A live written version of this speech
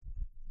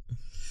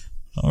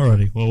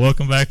Alrighty. Well,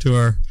 welcome back to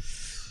our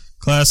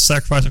class,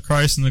 Sacrifice of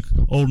Christ in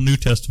the Old and New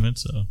Testament.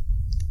 So,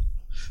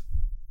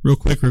 real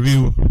quick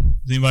review.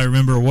 Does anybody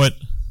remember what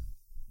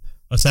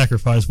a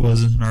sacrifice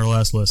was in our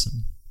last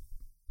lesson?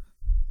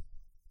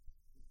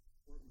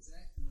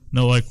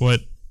 No, like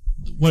what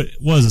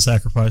was a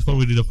sacrifice? What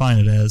would you define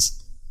it as?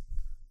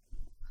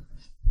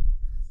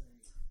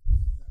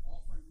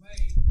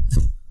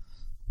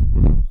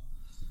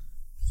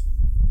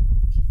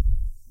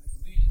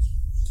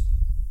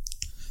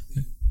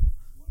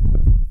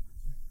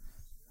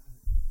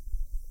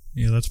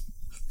 Yeah, that's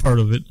part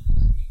of it.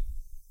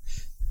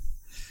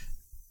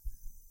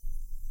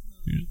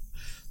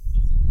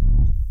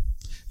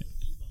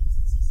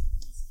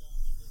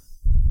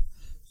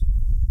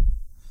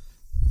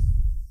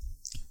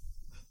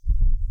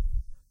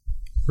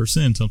 For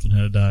sin, something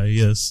had to die,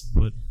 yes.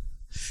 But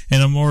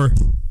in a more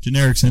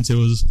generic sense, it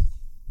was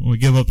when we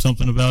give up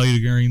something of value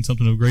to gain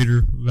something of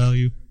greater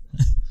value.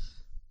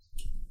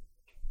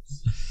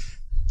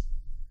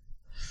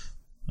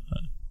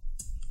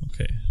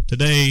 Okay,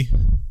 today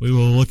we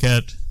will look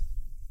at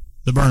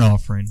the burnt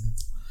offering.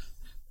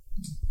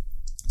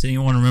 Does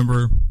anyone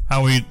remember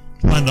how we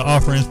defined the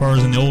offering as far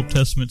as in the Old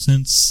Testament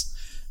sense?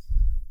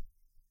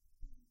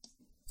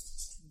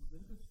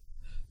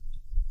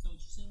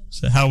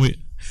 So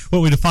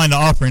what we define the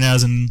offering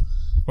as in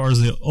as far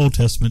as the Old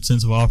Testament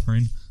sense of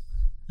offering.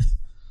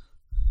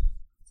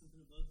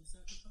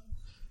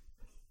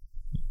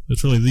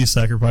 It's really the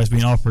sacrifice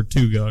being offered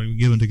to God,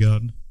 given to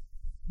God.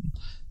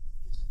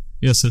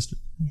 Yes, sister.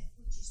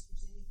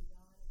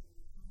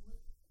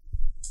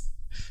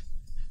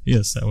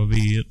 Yes, that would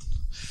be it.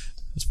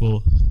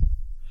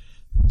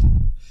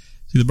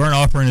 See, the burnt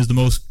offering is the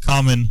most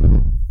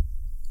common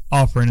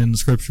offering in the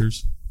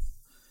Scriptures.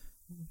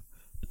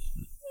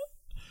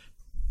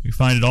 We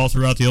find it all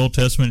throughout the Old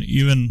Testament,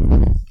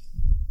 even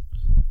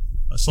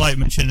a slight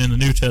mention in the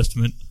New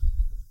Testament.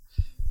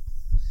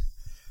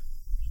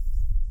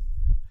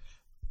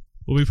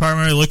 We'll be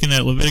primarily looking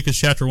at Leviticus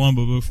chapter 1,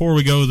 but before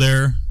we go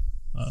there,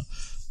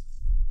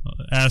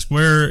 ask,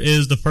 where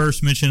is the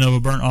first mention of a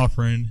burnt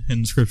offering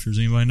in the Scriptures?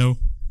 Anybody know?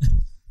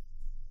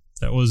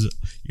 That was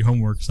your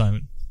homework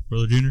assignment,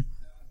 Brother Junior.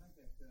 I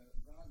think that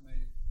God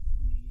made it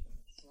when He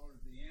slaughtered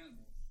the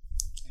animals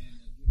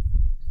and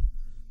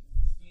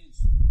gave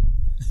the skins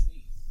as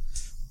meat.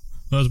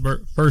 Well, that was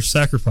the first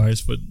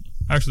sacrifice, but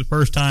actually the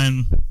first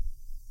time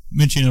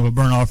mention of a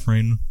burnt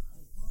offering.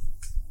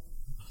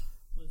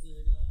 Was it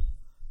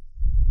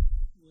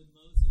with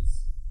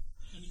Moses?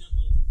 I mean, not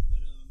Moses, but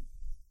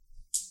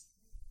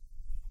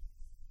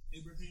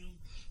Abraham?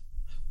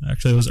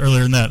 Actually, it was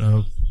earlier than that. Does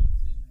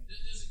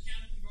it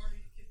count if you've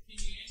already, can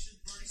you answer if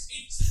you've already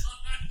seen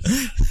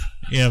something?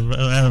 Yeah,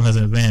 Adam has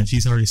an advantage.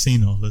 He's already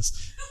seen all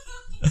this.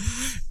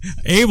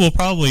 Abel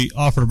probably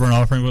offered a burnt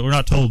offering, but we're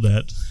not told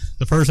that.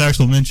 The first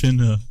actual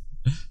mention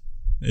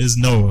is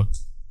Noah.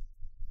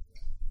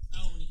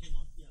 Oh, when he came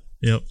off,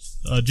 yeah.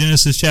 Yep.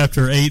 Genesis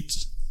chapter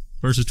 8,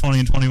 verses 20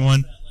 and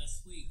 21. That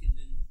last week, and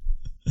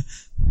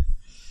then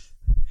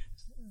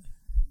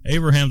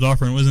Abraham's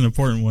offering was an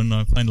important one.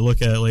 I plan to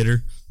look at it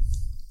later.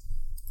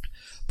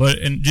 But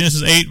in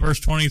Genesis 8, verse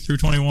 20 through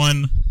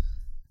 21,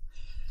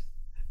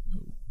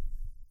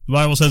 the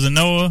Bible says, "And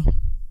Noah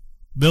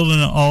built an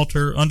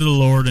altar unto the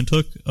Lord, and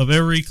took of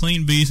every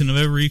clean beast and of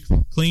every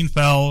clean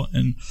fowl,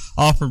 and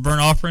offered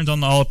burnt offerings on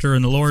the altar.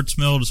 And the Lord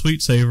smelled a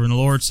sweet savor. And the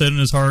Lord said in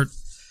his heart,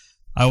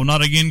 I will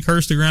not again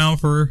curse the ground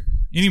for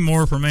any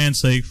more for man's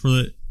sake, for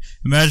the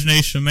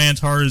imagination of man's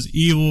heart is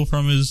evil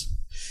from his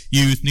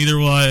youth. Neither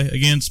will I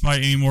again smite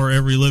any more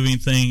every living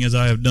thing as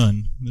I have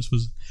done." This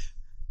was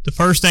the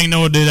first thing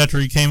Noah did after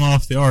he came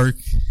off the ark,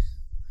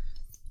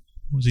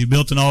 was he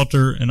built an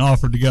altar and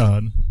offered to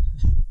God.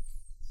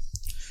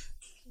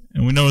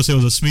 And we notice it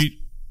was a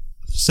sweet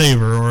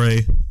savor, or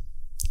a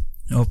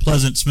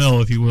pleasant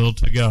smell, if you will,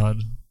 to God.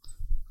 I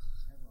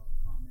have a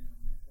comment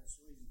on that. That's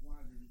the reason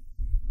why the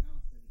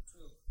amount that He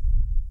took,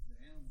 the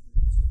animals that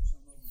He took, some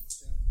of them were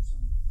 7,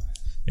 some were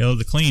 5.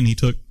 The clean, he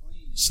took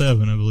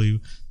 7, I believe.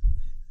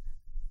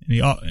 And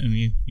he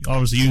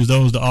obviously used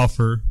those to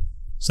offer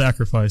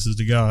sacrifices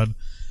to God.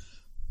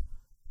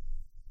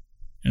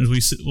 And as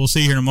we'll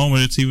see here in a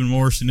moment, it's even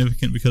more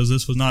significant because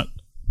this was not...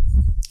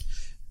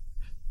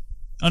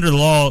 Under the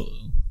law,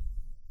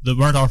 the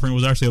burnt offering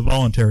was actually a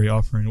voluntary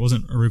offering. It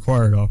wasn't a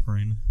required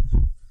offering.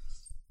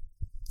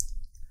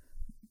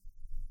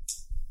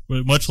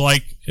 But much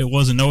like it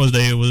was in Noah's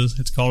day,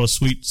 it's called a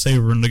sweet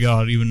savor unto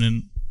God, even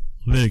in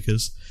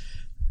Leviticus.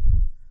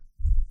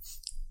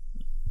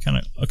 Kind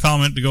of a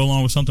comment to go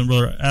along with something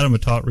Brother Adam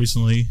had taught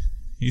recently.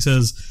 He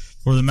says,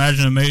 "For the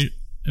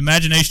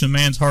imagination of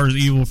man's heart is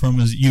evil from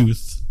his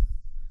youth."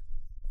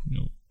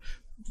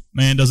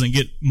 Man doesn't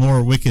get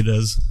more wicked,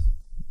 as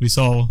we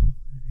saw.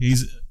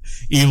 He's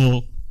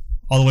evil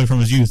all the way from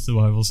his youth, the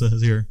Bible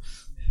says here.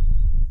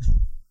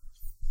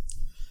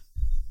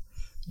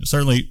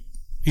 Certainly,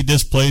 he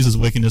displays his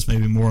wickedness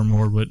maybe more and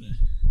more, but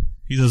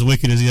he's as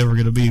wicked as he's ever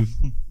going to be.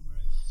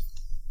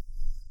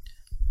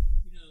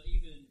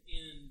 even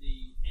in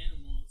the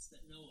animals that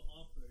Noah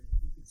offered,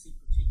 you could see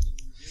particular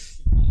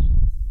rejection being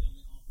you could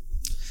only offer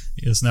the gift.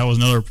 Yes, and that was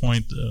another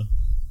point.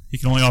 He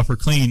can only offer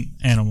clean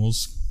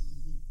animals.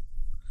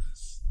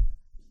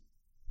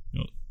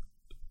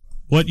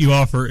 What you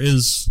offer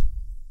is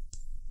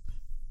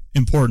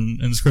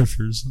important in the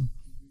scriptures.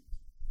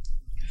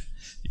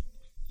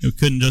 You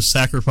couldn't just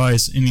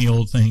sacrifice any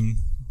old thing.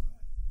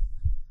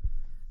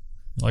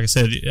 Like I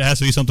said, it has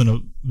to be something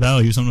of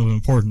value, something of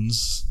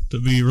importance,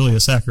 to be really a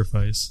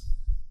sacrifice.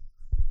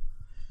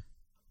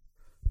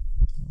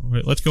 All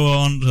right, let's go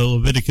on to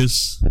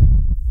Leviticus.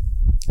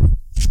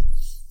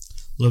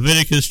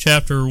 Leviticus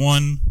chapter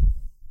 1.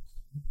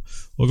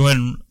 We'll go ahead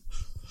and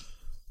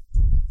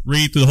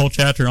read through the whole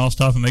chapter, and I'll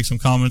stop and make some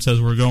comments as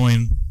we're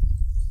going.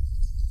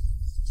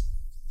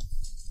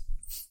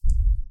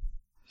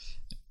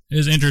 It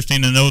is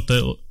interesting to note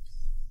that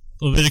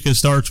Leviticus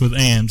starts with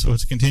 "and," so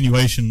it's a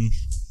continuation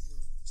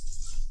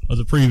of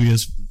the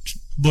previous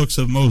books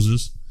of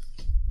Moses.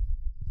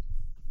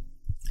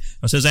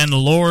 It says, "And the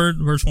Lord,"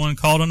 verse 1,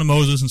 "called unto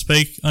Moses, and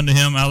spake unto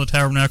him out of the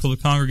tabernacle of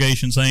the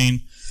congregation,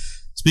 saying,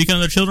 Speak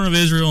unto the children of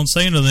Israel, and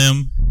say unto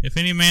them, If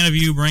any man of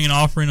you bring an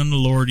offering unto the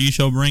Lord, ye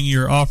shall bring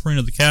your offering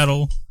of the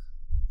cattle,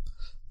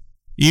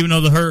 even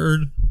of the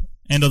herd,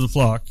 and of the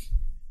flock.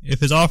 If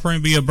his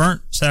offering be a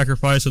burnt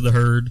sacrifice of the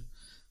herd,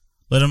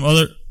 let him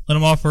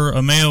offer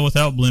a male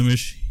without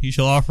blemish. He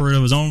shall offer it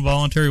of his own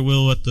voluntary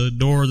will at the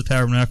door of the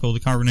tabernacle of the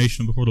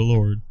congregation before the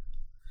Lord."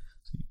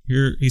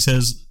 Here he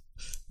says,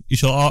 "You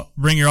shall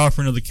bring your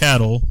offering of the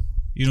cattle,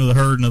 even of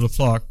the herd and of the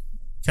flock."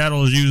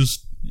 Cattle is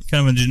used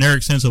kind of in a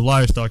generic sense of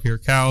livestock here.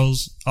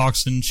 Cows,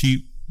 oxen,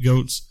 sheep,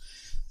 goats.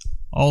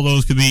 All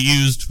those could be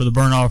used for the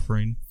burnt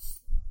offering.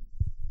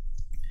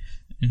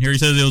 And here he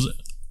says it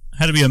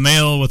had to be a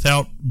male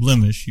without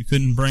blemish. You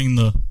couldn't bring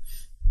the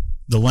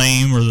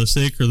lame or the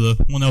sick or the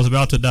one that was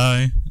about to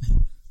die.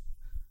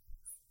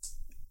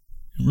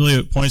 And really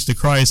it points to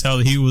Christ, how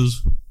he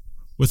was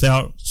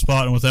without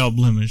spot and without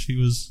blemish. He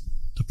was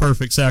the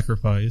perfect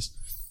sacrifice.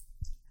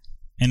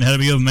 And it had to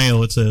be of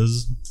male, it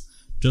says,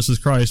 just as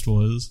Christ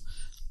was.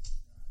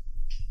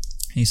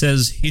 He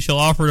says, "He shall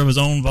offer it of his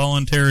own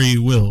voluntary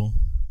will."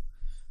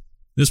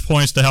 This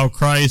points to how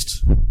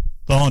Christ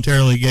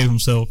voluntarily gave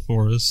himself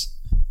for us.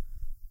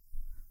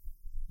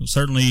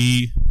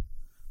 Certainly,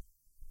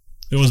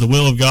 it was the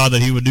will of God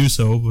that he would do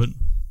so, but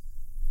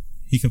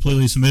he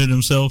completely submitted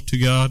himself to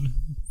God.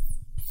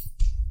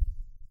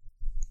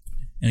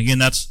 And again,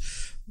 that's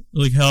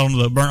really how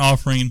the burnt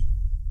offering,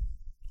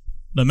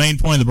 the main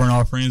point of the burnt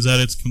offering is that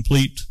it's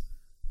complete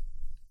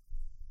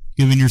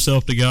giving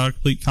yourself to God,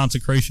 complete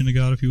consecration to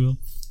God, if you will.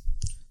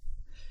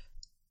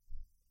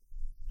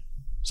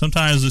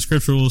 Sometimes the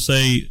scripture will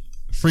say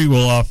free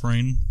will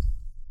offering.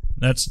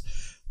 That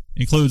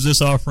includes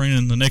this offering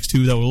and the next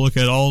two that we'll look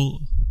at.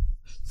 All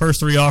first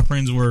three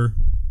offerings were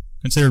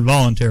considered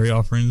voluntary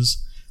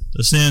offerings.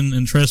 The sin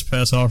and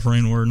trespass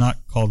offering were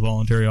not called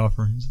voluntary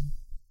offerings.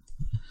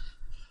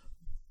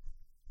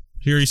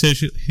 Here he says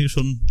he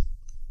shall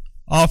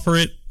offer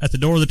it at the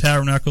door of the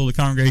tabernacle of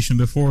the congregation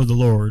before the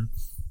Lord.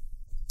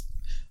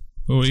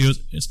 Well,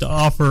 it's to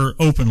offer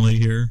openly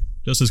here,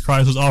 just as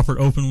Christ was offered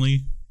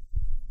openly.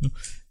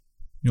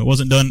 It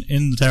wasn't done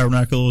in the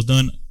tabernacle, it was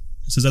done,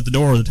 it says, at the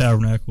door of the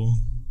tabernacle.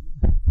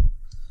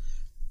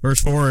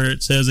 Verse 4,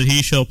 it says that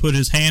he shall put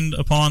his hand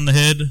upon the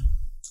head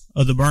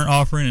of the burnt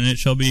offering, and it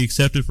shall be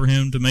accepted for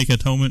him to make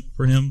atonement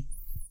for him.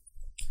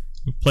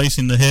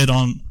 Placing the hand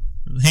on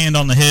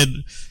the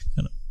head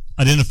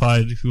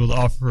identified, if you will,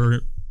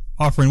 the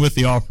offering with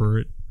the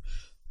offerer,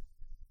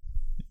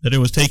 that it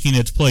was taking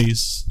its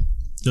place,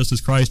 just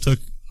as Christ took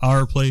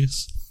our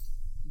place.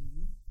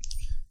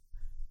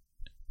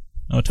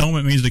 Now,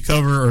 atonement means to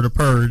cover or to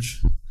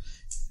purge.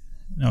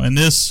 Now, in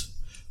this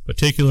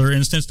particular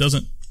instance,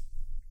 doesn't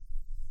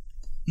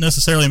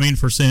necessarily mean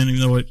for sin, even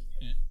though it,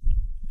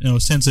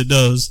 since it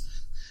does.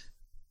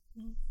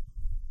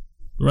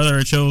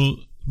 Rather,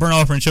 burnt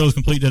offering shows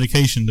complete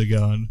dedication to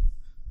God. And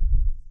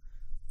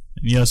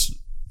yes,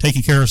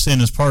 taking care of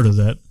sin is part of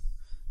that.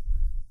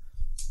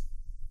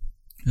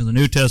 And the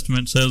New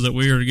Testament says that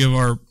we are to give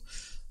our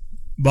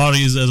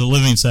bodies as a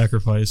living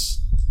sacrifice.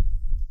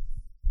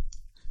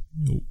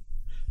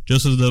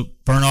 Just as the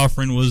burnt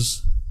offering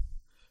was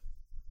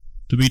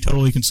to be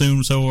totally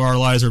consumed, so our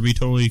lives are to be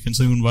totally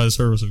consumed by the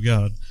service of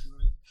God.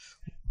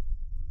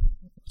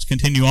 Let's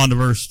continue on to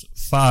verse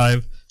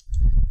 5.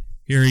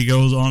 Here he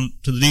goes on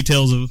to the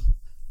details of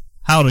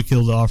how to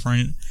kill the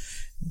offering.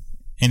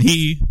 "And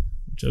he,"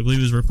 which I believe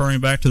is referring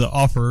back to the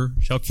offerer,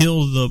 "shall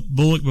kill the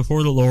bullock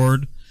before the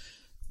Lord,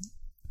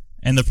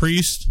 and the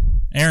priest,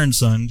 Aaron's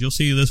son." You'll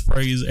see this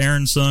phrase,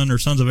 Aaron's son, or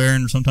sons of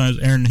Aaron, or sometimes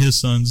Aaron and his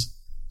sons,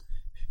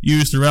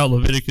 used throughout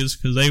Leviticus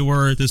because they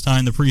were at this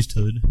time the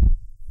priesthood.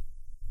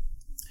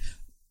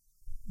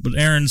 "But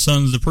Aaron's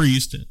sons, the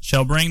priest,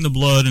 shall bring the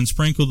blood and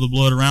sprinkle the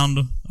blood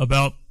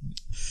about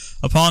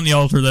upon the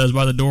altar that is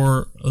by the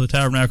door of the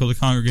tabernacle of the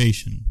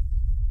congregation."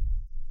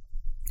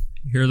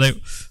 Here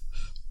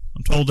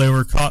I'm told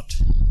they caught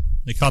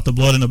the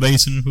blood in a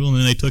basin, and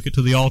then they took it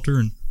to the altar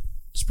and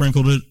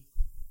sprinkled it.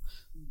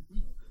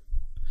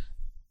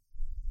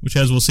 which,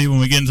 as we'll see when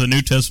we get into the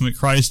New Testament,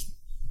 Christ,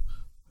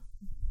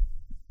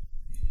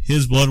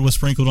 his blood was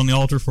sprinkled on the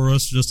altar for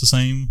us just the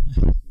same.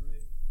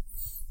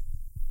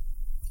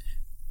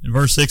 In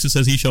verse 6 it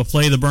says, he shall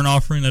flay the burnt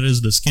offering, that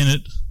is, to skin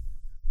it,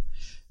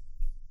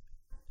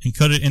 and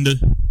cut it into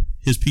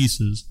his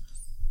pieces.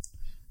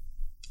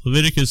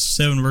 Leviticus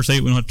 7 verse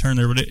 8, we don't have to turn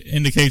there, but it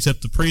indicates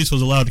that the priest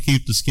was allowed to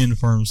keep the skin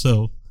for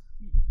himself.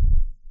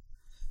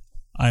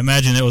 I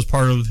imagine that was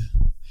part of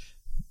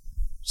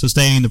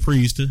sustaining the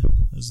priest,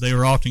 as they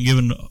were often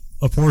given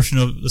a portion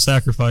of the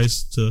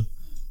sacrifice to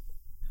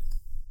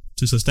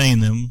sustain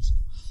them.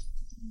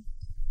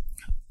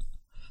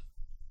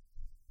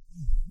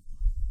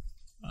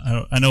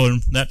 I know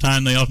in that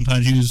time they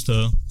oftentimes used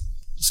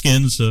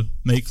skins to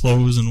make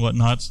clothes and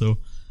whatnot, so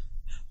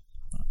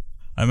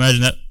I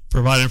imagine that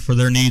provided for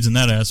their needs in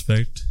that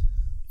aspect.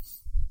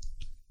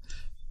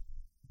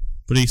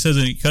 But he says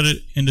that he cut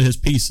it into his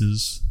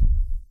pieces.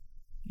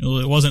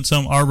 It wasn't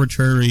some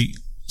arbitrary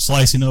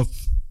slicing up,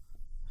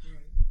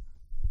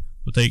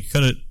 but they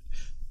cut it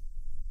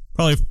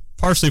probably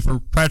partially for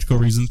practical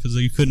reasons, because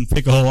you couldn't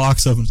pick a whole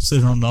ox up and sit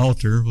it on the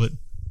altar. But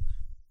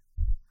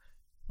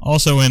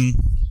also in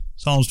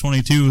Psalms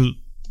 22,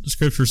 the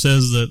scripture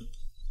says that,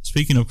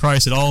 speaking of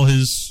Christ, that all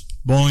his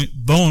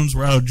bones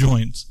were out of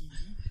joints,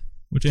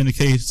 which kind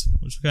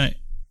of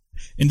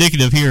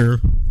indicative here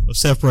of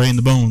separating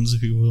the bones,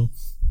 if you will.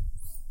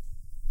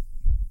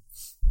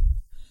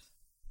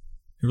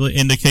 It really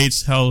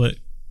indicates how that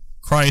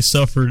Christ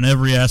suffered in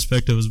every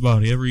aspect of his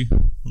body,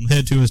 from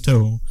head to his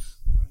toe.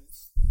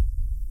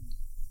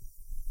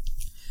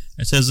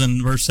 It says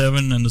in verse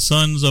 7, and the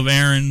sons of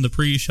Aaron the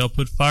priest shall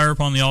put fire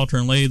upon the altar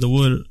and lay the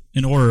wood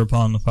in order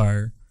upon the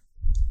fire.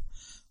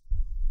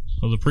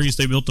 So the priests,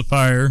 they built the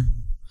fire.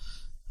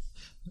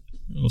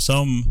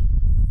 Some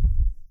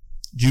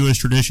Jewish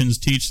traditions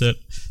teach that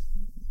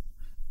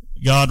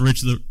God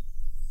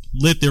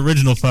lit the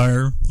original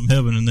fire from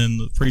heaven, and then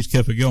the priest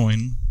kept it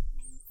going.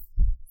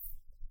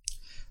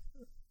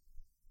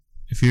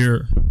 If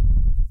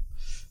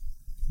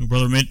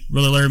Brother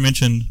Larry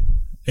mentioned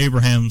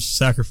Abraham's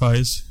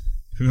sacrifice.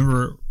 If you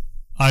remember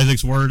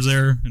Isaac's words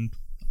there in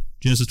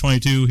Genesis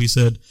 22, he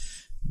said,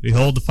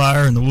 behold the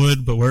fire and the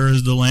wood, but where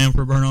is the lamb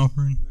for burnt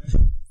offering?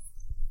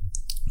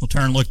 We'll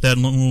turn and look at that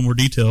in a little more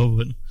detail,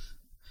 but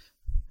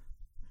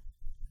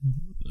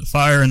the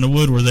fire and the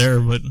wood were there,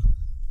 but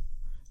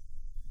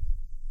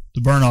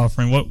the burnt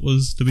offering, what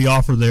was to be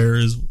offered there,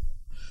 is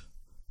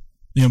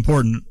the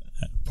important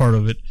part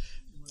of it.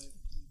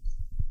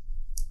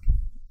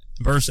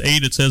 Verse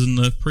 8, it says, and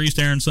the priest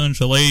Aaron's son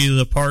shall lay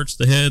the parts,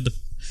 the head,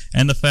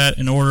 and the fat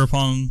in order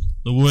upon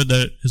the wood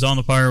that is on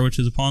the fire, which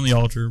is upon the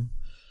altar.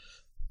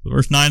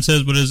 Verse 9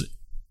 says, but his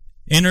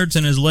innards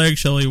and his legs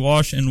shall he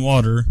wash in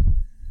water,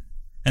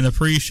 and the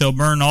priest shall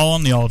burn all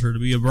on the altar to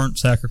be a burnt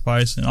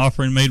sacrifice, an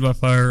offering made by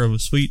fire of a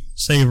sweet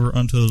savor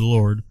unto the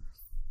Lord.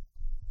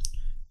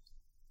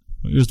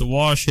 He was to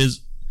wash it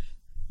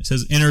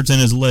says innards and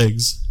his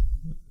legs.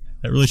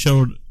 That really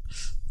showed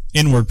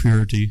inward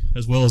purity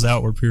as well as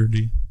outward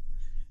purity.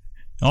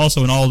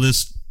 Also, in all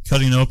this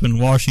cutting up and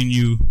washing,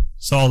 you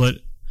saw that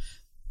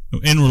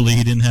inwardly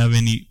he didn't have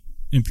any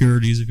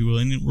impurities, if you will.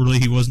 Inwardly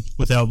he wasn't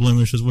without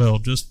blemish as well,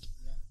 just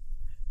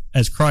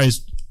as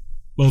Christ,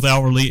 both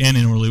outwardly and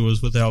inwardly,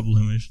 was without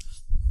blemish.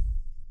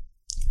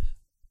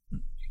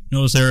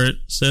 Notice there it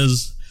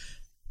says,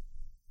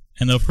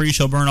 and the priest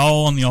shall burn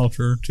all on the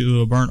altar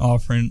to a burnt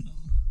offering,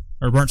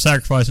 or burnt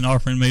sacrifice, an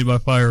offering made by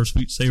fire of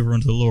sweet savor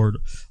unto the Lord.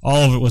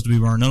 All of it was to be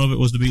burned. None of it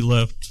was to be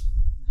left.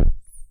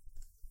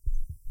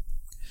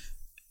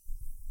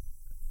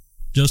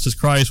 Just as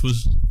Christ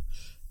was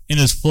in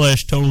his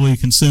flesh totally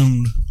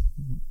consumed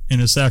in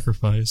his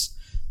sacrifice.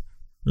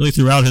 Really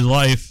throughout his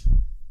life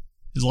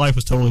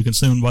was totally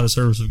consumed by the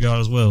service of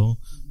God as well.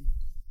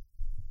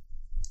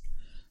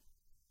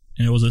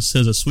 And it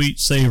says a sweet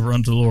savor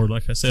unto the Lord.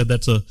 Like I said,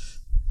 that's a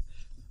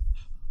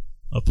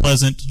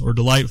pleasant or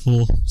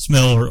delightful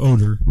smell or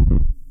odor.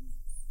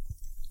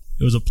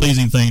 It was a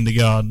pleasing thing to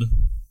God.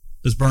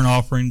 This burnt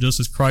offering, just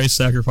as Christ's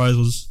sacrifice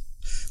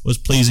was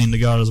pleasing to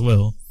God as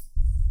well.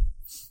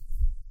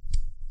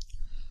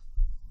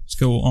 Let's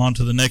go on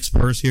to the next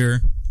verse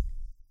here.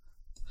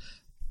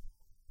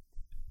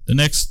 The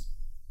next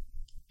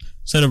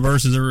set of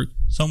verses are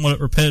somewhat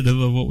repetitive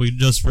of what we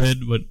just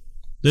read, but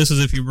this is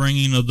if you're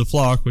bringing of the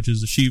flock, which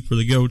is the sheep or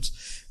the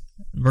goats.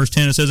 Verse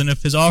 10, it says, and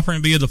if his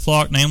offering be of the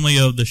flock, namely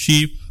of the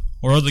sheep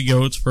or of the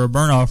goats, for a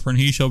burnt offering,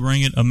 he shall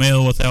bring it a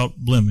male without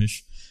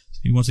blemish.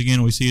 See, once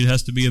again, we see it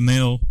has to be a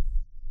male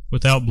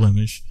without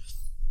blemish.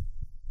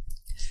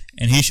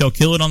 And he shall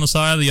kill it on the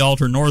side of the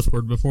altar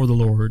northward before the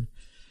Lord.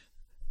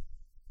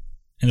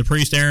 And the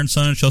priest Aaron's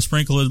son shall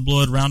sprinkle his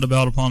blood round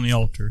about upon the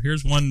altar.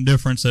 Here's one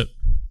difference that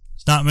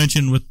it's not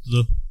mentioned with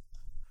the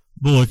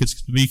bullock.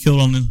 It's to be killed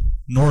on the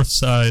north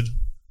side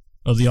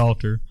of the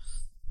altar.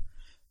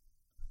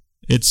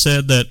 It's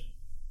said that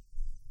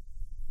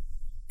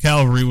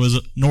Calvary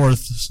was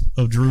north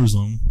of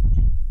Jerusalem.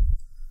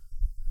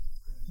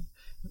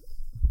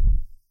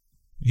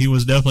 He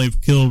was definitely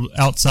killed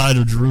outside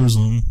of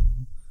Jerusalem,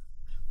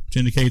 which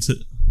indicates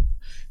that,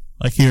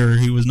 like here,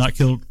 he was not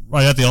killed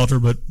right at the altar,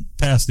 but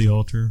past the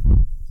altar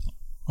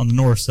on the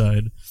north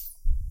side.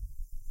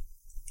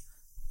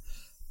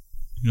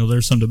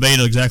 There's some debate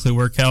exactly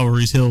where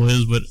Calvary's Hill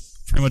is, but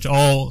pretty much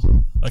all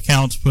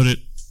accounts put it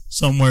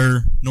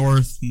somewhere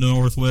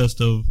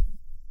northwest of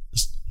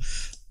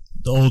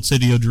the old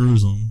city of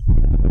Jerusalem.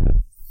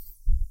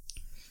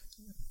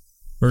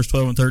 Verse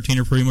 12 and 13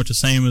 are pretty much the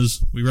same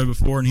as we read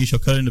before. And he shall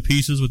cut into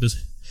pieces with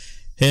his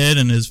head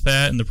and his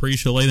fat, and the priest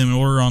shall lay them in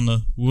order on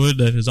the wood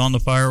that is on the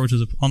fire, which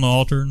is upon the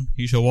altar.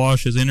 He shall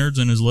wash his innards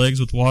and his legs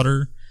with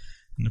water,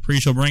 and the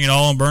priest shall bring it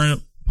all and burn it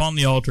upon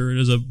the altar. It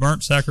is a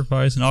burnt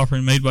sacrifice, an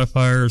offering made by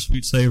fire, a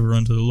sweet savor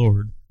unto the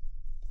Lord.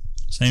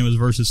 Same as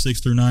verses 6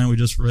 through 9 we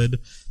just read.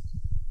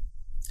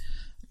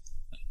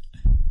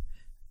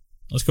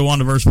 Let's go on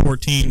to verse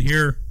 14.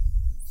 Here,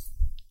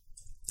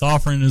 the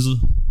offering is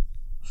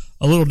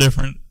a little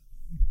different.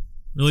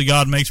 Really,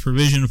 God makes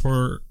provision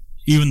for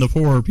even the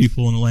poorer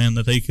people in the land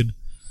that they could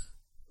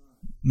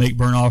make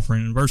burnt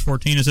offering. In verse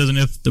 14 it says, and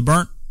if the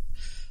burnt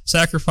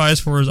sacrifice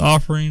for his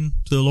offering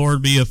to the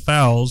Lord be of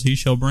fowls, he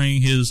shall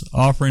bring his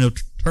offering of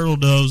turtle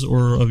doves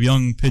or of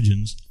young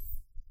pigeons.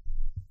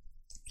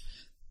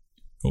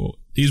 Oh,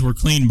 these were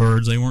clean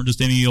birds. They weren't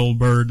just any old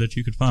bird that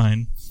you could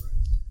find.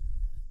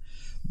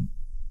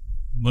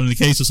 But in the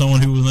case of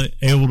someone who was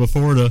able to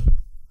afford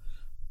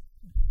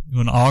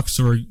an ox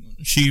or a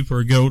sheep or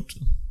a goat,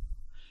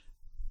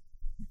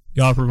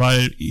 God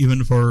provided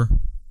even for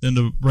them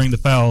to bring the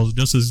fowls,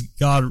 just as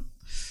God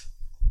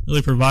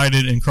really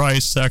provided in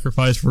Christ's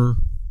sacrifice for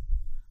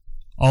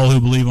all who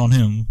believe on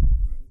him.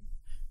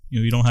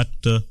 You don't have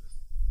to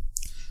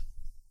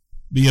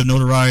be of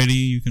notoriety.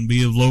 You can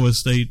be of low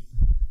estate,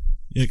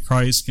 yet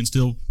Christ can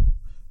still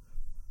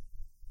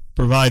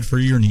provide for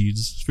your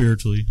needs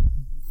spiritually.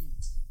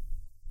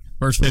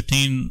 Verse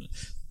 15,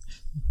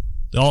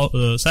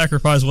 the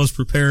sacrifice was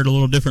prepared a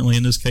little differently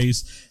in this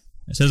case.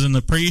 It says, and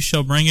the priest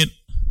shall bring it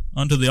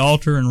unto the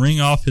altar and wring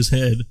off his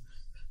head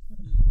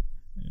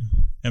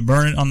and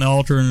burn it on the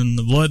altar, and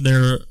the blood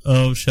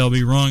thereof shall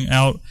be wrung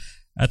out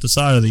at the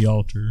side of the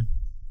altar.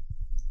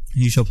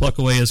 He shall pluck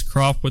away his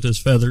crop with his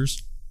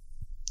feathers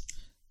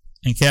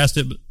and cast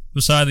it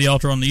beside the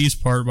altar on the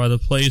east part by the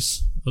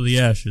place of the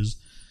ashes.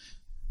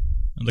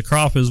 And the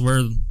crop is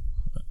where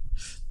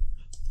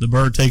the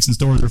bird takes and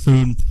stores their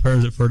food and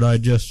prepares it for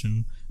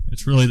digestion.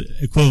 It's really the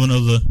equivalent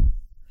of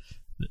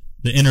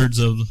the innards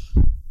of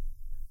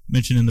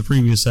mentioned in the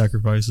previous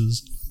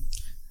sacrifices.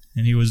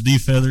 And he was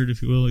defeathered,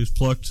 if you will. He was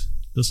plucked,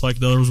 just like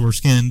the others were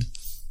skinned.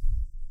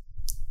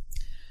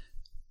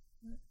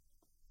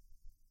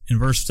 In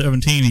verse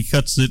 17, he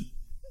cuts it.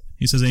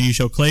 He says, and you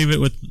shall clave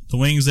it with the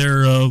wings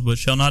thereof, but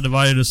shall not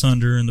divide it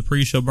asunder. And the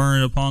priest shall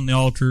burn it upon the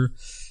altar,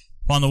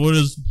 upon the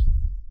wood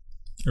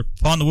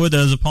that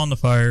is upon the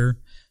fire.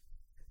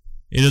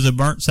 It is a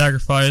burnt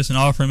sacrifice, an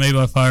offering made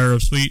by fire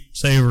of sweet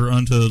savor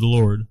unto the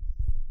Lord.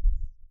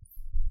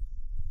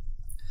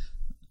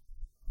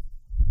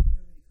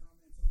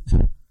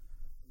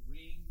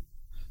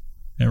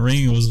 And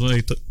ring was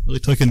really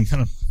took it and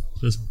kind of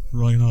just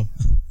wrung it off.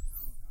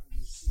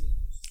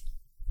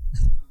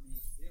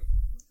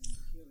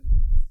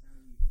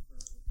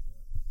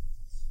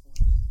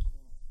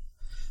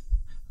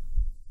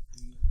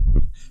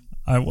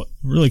 I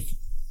really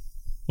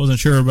wasn't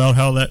sure about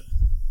how that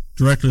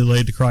directly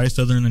related to Christ,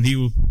 other than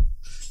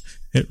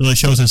it really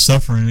shows his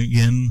suffering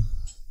again.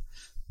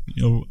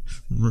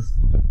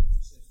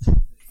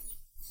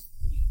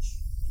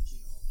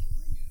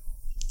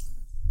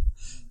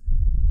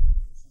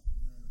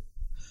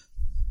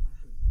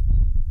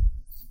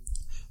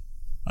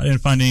 I didn't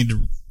find any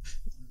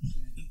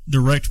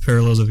direct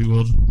parallels, if you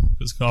will,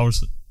 because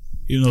obviously,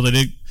 even though they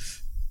did,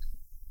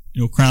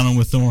 crown him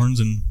with thorns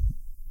and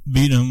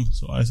beat him,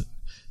 so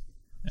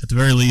at the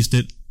very least,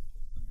 it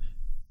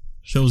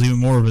shows even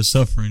more of his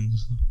suffering.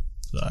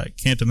 So I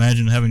can't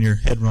imagine having your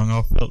head wrung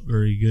off felt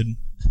very good.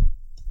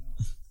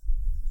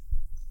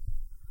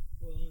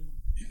 Well,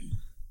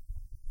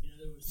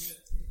 there was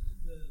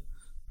the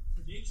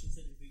prediction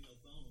said there'd be no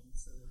bones,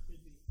 so there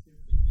could be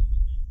anything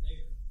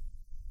there.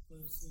 But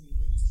when you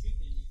wring his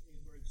chicken, it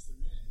breaks their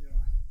neck.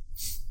 Yeah.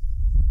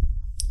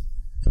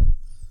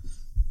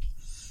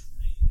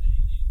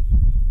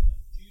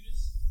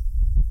 Judas.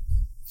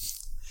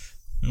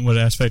 And what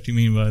aspect do you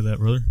mean by that,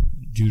 brother?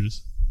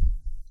 Judas.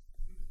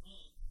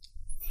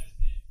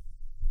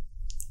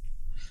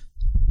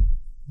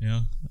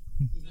 Yeah.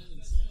 I'm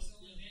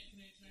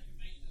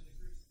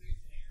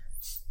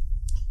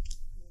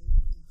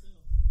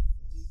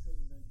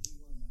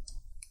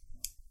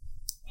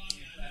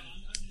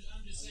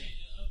just saying,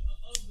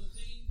 of the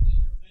things that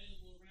are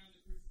available around the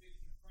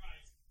crucifixion of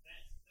Christ,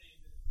 that's the thing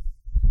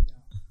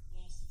that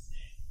lost its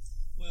neck.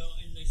 Well,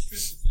 and they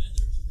stripped the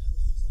feathers, and that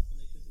was just like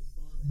when they took his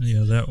garment.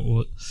 Yeah, that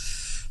was.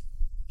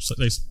 So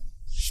they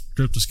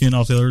stripped the skin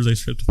off the others. They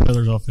stripped the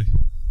feathers off of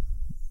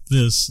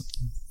this.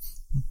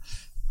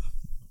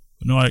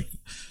 No,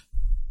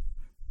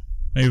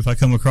 maybe if I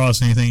come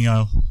across anything,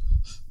 I'll.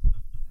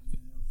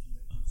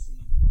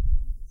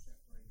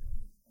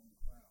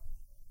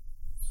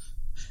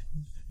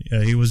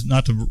 Yeah, he was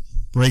not to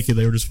break it,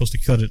 they were just supposed to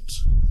cut it.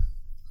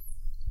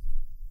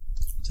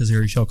 It says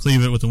here, he shall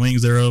cleave it with the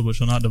wings thereof, but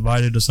shall not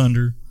divide it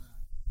asunder.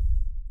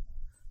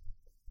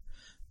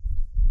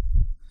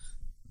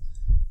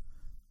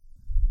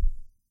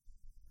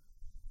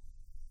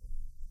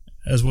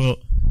 As well,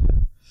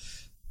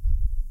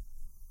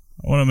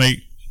 I want to make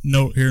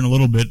note here in a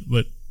little bit,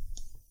 but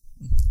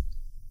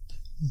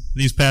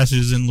these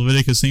passages in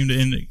Leviticus seem to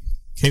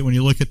indicate, when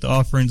you look at the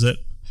offerings that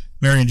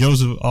Mary and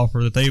Joseph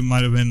offer, that they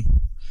might have been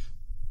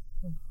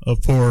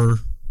poorer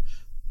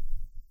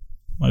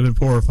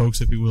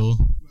folks, if you will.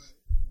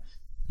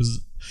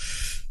 Because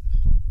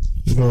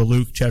we go to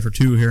Luke chapter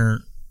 2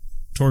 here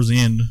towards the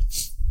end.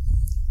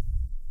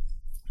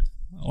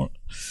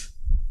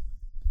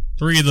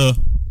 3 of the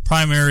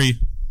primary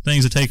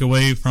things to take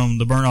away from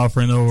the burnt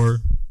offering, though, were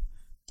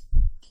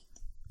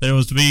that it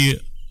was to be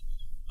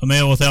a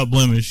male without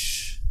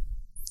blemish,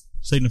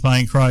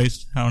 signifying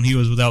Christ, how he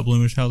was without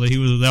blemish, how that he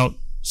was without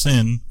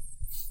sin.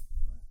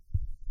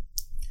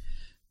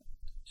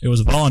 It was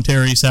a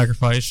voluntary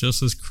sacrifice,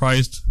 just as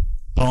Christ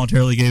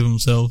voluntarily gave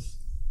himself.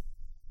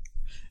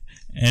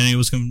 And it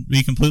was to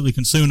be completely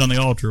consumed on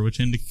the altar, which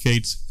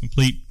indicates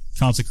complete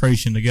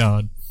consecration to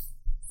God.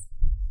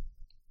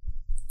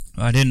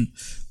 I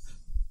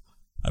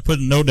put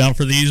a note down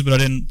for these, but I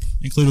didn't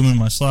include them in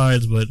my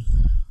slides. But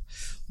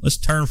let's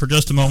turn for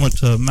just a moment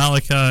to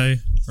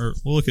Malachi, or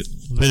we'll look at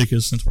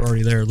Leviticus since we're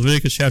already there.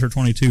 Leviticus chapter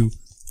 22.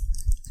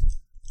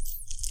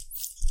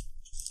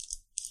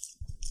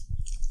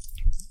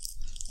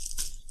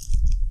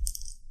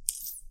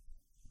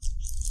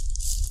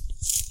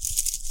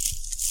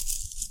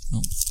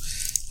 Oh,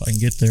 if I can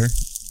get there.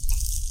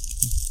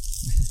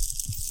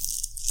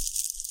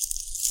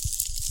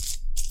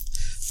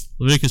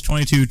 Leviticus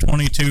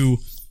 22:22,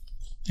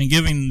 and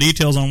giving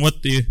details on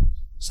what the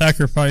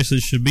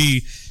sacrifices should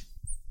be.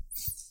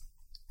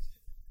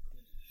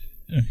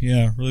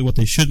 Yeah, really what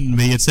they shouldn't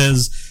be. It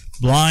says,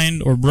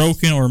 blind or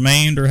broken or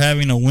maimed or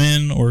having a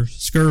wind or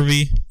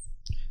scurvy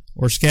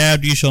or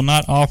scabbed, you shall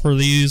not offer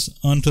these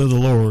unto the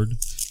Lord,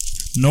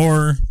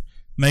 nor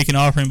make an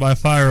offering by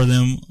fire of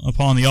them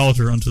upon the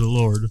altar unto the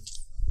Lord.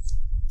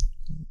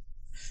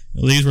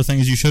 These were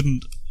things you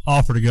shouldn't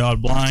offer to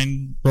God: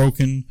 blind,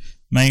 broken,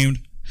 maimed,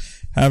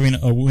 having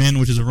a wind,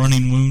 which is a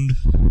running wound,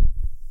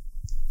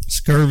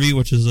 scurvy,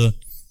 which is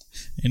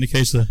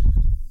indicates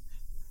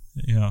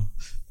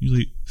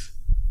usually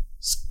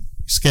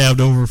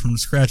scabbed over from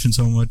scratching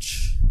so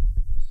much.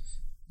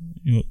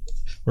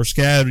 Or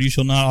scabbed, you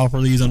shall not offer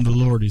these unto the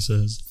Lord, he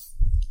says.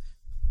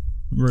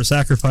 Remember, a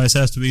sacrifice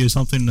has to be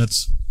something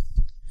that's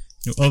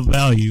of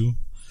value,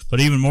 but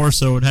even more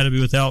so, it had to be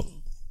without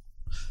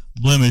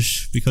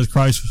blemish, because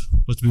Christ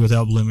was to be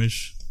without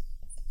blemish.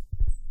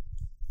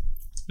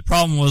 The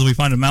problem was, we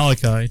find in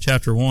Malachi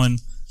chapter 1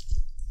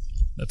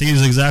 that these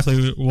is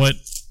exactly what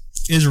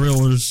Israel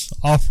was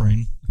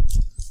offering.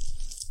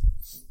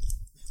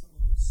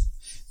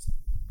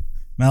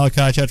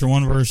 Malachi chapter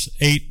 1 verse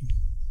 8.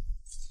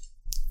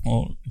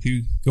 Well, if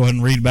you go ahead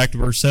and read back to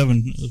verse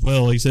 7 as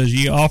well, he says,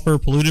 Ye offer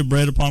polluted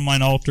bread upon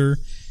mine altar,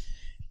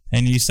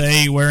 and ye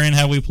say, Wherein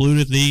have we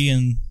polluted thee?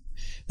 And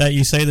that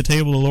ye say, The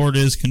table of the Lord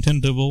is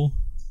contemptible.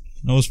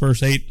 Notice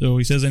verse 8, though,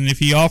 he says, And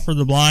if ye offer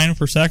the blind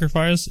for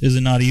sacrifice, is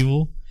it not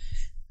evil?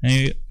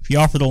 And if ye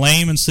offer the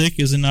lame and sick,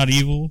 is it not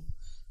evil?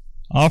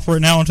 Offer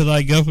it now unto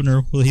thy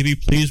governor. Will he be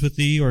pleased with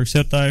thee, or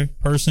accept thy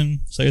person,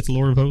 saith the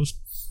Lord of hosts?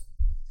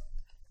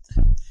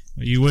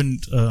 You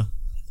wouldn't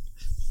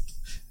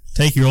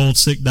take your old,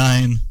 sick,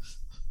 dying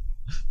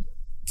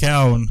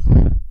cow, and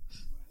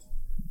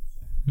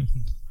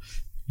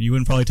you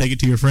wouldn't probably take it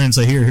to your friend and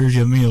say, Here's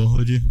your meal,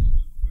 would you?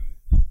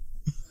 Same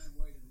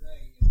way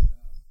today, if you don't,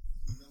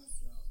 on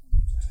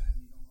the tithe,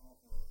 you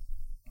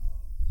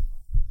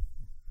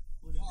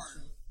don't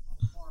offer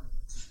part of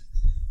it.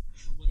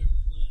 Or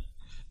whatever's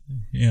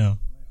left. Yeah.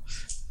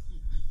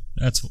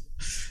 That's the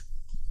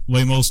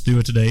way most do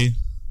it today,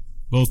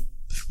 both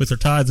with their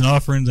tithes and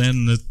offerings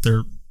and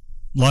their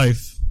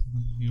life.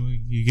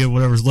 You give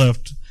whatever's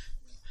left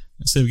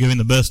instead of giving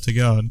the best to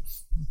God.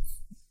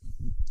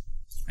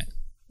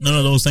 None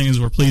of those things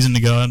were pleasing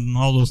to God, and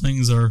all those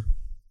things are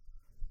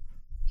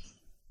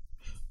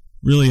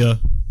really a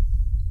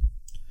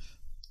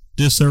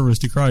disservice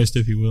to Christ,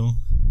 if you will.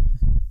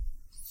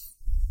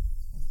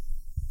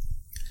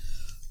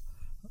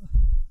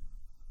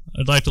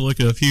 I'd like to look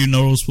at a few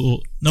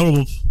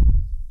notable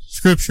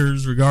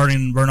scriptures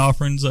regarding burnt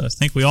offerings. I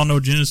think we all know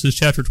Genesis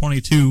chapter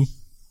 22.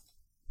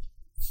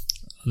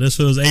 This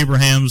was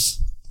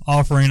Abraham's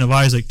offering of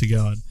Isaac to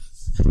God.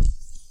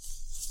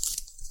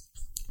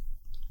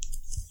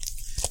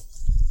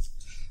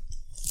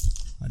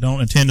 I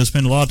don't intend to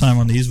spend a lot of time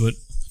on these, but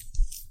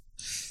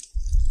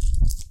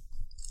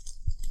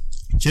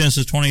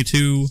Genesis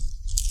 22,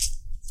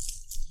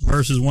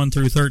 verses 1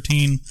 through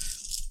 13.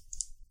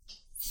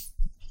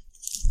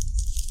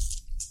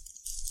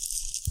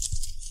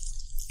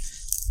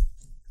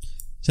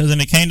 It says,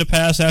 And it came to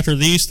pass after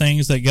these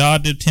things that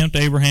God did tempt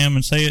Abraham,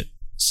 and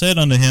said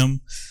unto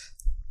him,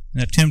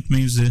 and that tempt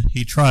means that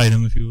he tried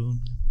him, if you will.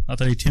 not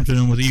that he tempted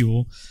him with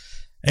evil.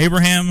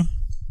 Abraham,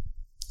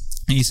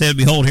 and he said,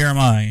 Behold, here am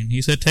I. And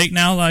he said, Take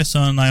now thy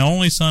son, thy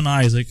only son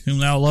Isaac, whom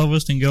thou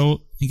lovest, and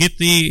go and get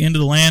thee into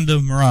the land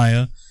of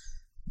Moriah,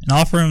 and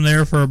offer him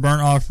there for a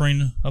burnt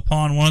offering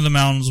upon one of the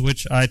mountains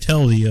which I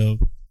tell thee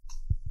of.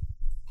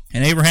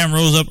 And Abraham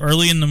rose up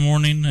early in the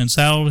morning, and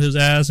saddled his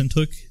ass, and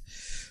took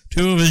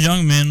 2 of his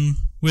young men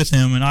with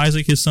him, and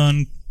Isaac his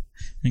son,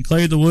 and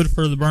clave the wood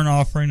for the burnt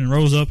offering, and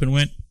rose up and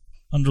went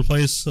unto the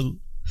place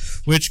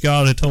which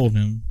God had told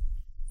him.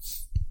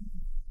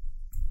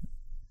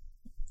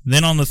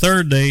 Then on the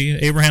 3rd day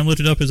Abraham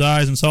lifted up his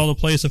eyes and saw the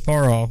place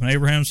afar off. And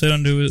Abraham said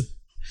unto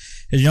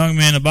his young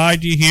men,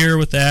 Abide ye here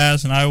with the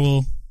ass, and I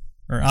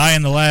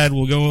and the lad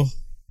will go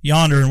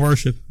yonder and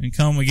worship, and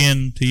come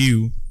again to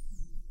you.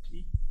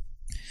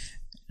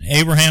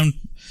 Abraham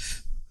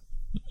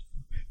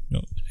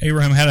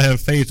had to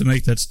have faith to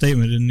make that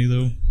statement, didn't he,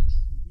 though?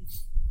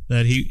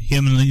 That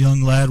him and the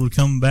young lad would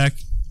come back.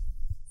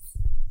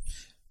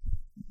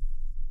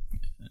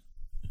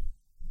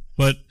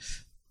 But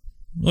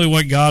really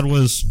what God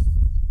was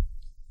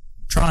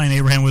trying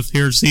Abraham with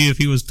here to see if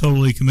he was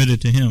totally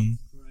committed to him.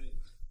 Right.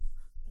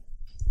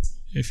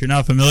 If you're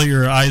not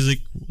familiar, Isaac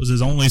was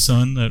his only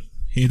son that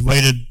he had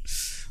waited,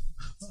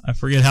 I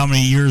forget how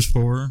many years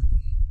for.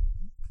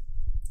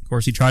 Of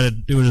course, he tried to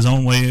do it his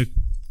own way a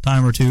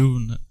time or two,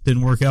 and it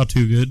didn't work out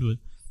too good. But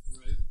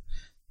Right.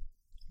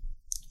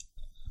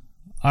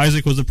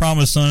 Isaac was the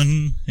promised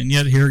son, and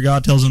yet here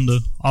God tells him to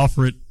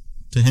offer it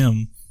to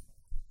him.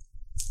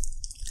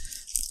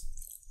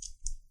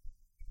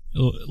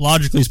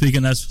 Logically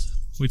speaking,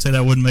 we'd say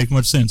that wouldn't make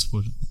much sense.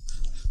 Well,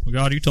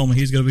 God, you told me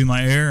he's going to be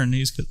my heir, and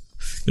he's going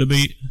to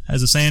be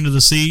as the sand of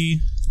the sea.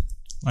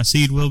 My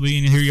seed will be,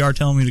 and here you are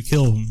telling me to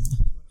kill him.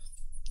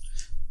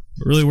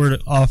 But really, we're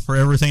to offer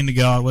everything to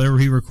God, whatever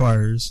he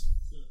requires.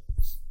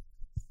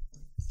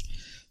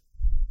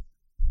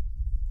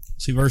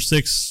 See, verse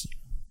 6,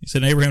 he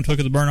said, Abraham took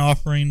the burnt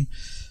offering,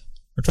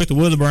 or took the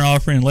wood of the burnt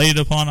offering, and laid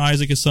it upon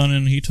Isaac his son,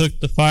 and he took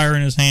the fire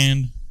in his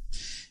hand,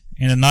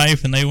 and a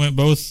knife, and they went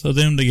both of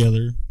them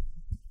together.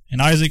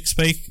 And Isaac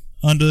spake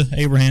unto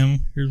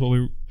Abraham, here's what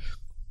we were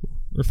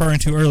referring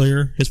to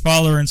earlier, his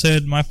father, and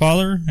said, My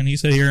father? And he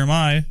said, Here am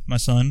I, my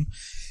son. And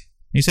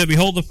he said,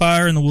 Behold the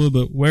fire and the wood,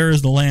 but where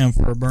is the lamb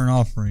for a burnt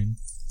offering?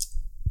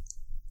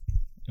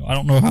 I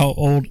don't know how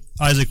old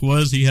Isaac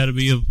was. He had to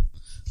be of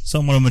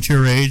somewhat a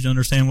mature age to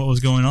understand what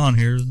was going on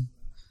here.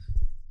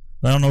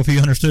 But I don't know if he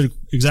understood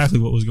exactly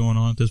what was going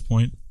on at this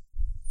point.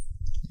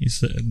 He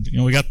said,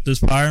 we got this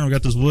fire and we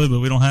got this wood,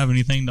 but we don't have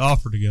anything to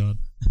offer to God.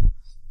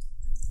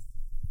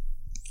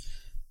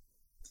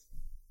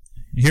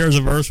 Here's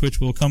a verse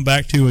which we'll come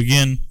back to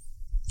again,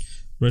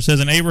 where it says,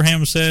 And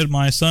Abraham said,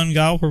 My son,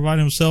 God will provide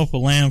himself a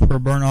lamb for a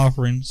burnt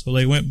offering. So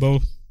they went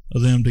both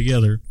of them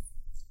together.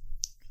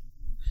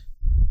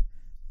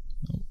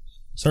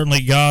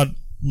 Certainly God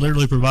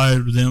literally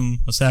provided them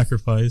a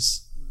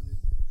sacrifice.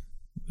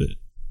 But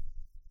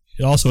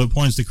it also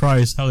points to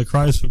Christ, how the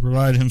Christ would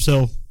provide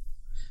himself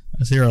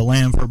as here a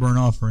lamb for a burnt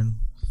offering.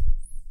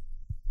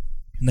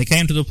 And they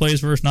came to the place,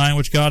 verse 9,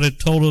 which God had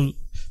told him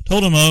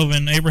of,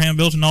 and Abraham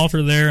built an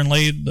altar there, and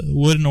laid the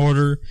wood in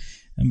order,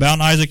 and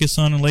bound Isaac his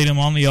son, and laid him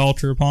on the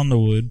altar upon the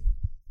wood.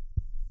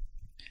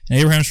 And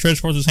Abraham stretched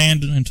forth his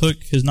hand, and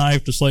took his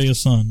knife to slay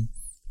his son.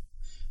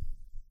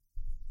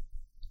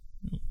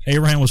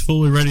 Abraham was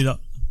fully ready to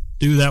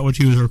do that which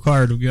he was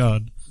required of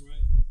God.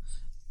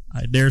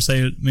 Right. I dare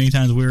say that many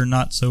times we are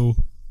not so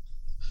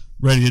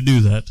ready to do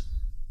that.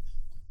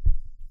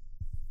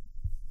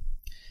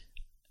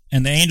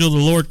 And the angel of the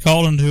Lord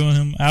called unto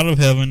him out of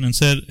heaven, and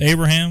said,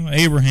 Abraham,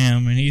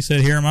 Abraham. And he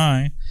said, Here am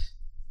I.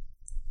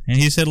 And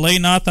he said, Lay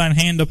not thine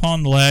hand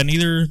upon the lad,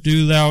 neither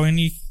do thou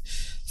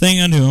anything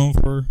unto him,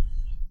 for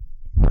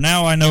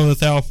now I know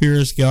that thou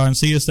fearest God, and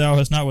seest thou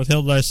hast not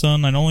withheld thy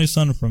son, thine only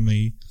son, from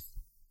me.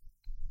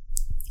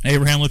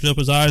 Abraham lifted up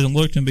his eyes and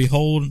looked, and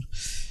behold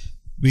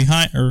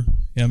behind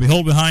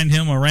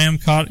him a ram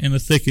caught in a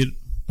thicket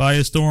by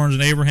his thorns,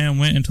 and Abraham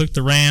went and took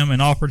the ram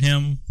and offered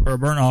him for a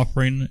burnt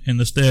offering in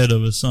the stead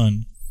of his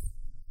son.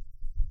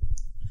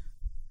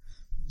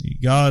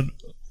 God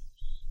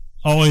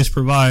always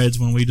provides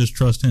when we just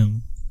trust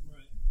him.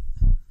 Right.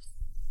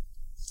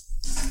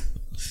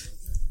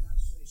 Not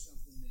say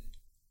something that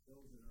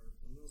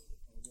those that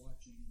are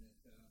watching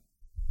that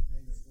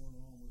maybe are going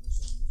along with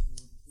us on this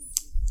word.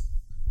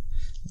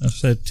 I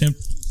said, He said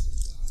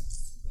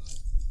God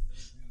tempted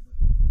Abraham,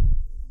 but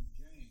over in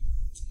James,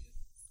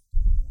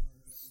 I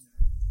believe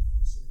it,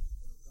 he said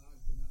God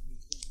cannot be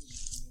tempted and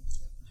he don't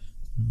tempt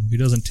him. he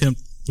doesn't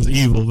tempt with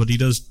evil, but he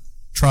does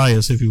try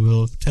us, if you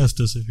will, test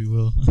us, if you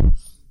will. So, it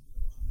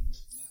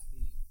might be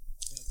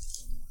help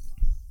someone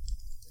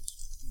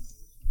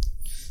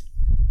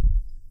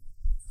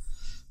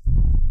that's,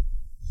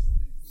 so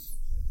many people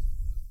say that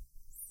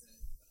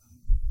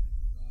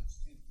God don't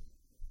tempt.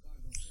 God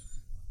don't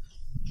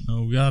tempt.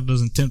 No, God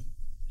doesn't tempt.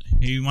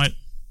 He might,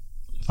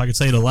 if I could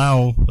say it,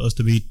 allow us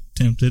to be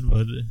tempted,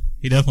 but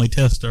he definitely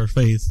tests our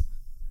faith.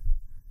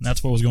 And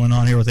that's what was going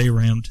on here with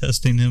Abraham,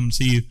 testing him to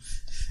see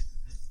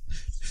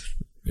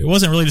it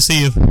wasn't really to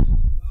see if. God knew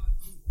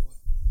what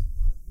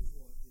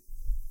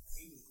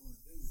he was going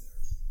to do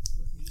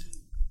there,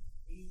 but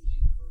he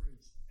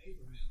encouraged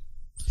Abraham.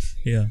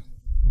 Yeah. Abraham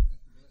was the one who got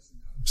the blessing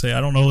out of it. Say,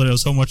 I don't know that it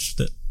was so much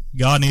that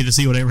God needed to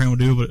see what Abraham would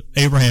do, but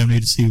Abraham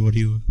needed to see what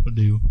he would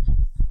do.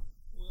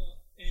 Well,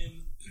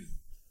 and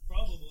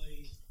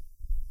probably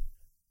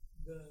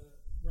the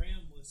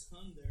ram was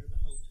hung there the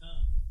whole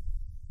time,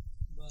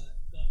 but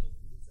God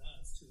opened his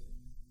eyes to it.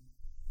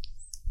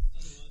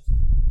 Otherwise, it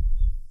wouldn't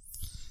come.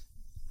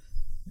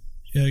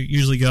 Yeah,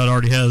 usually God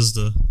already has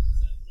Exactly.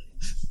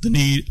 the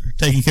need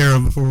taken care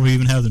of before we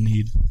even have the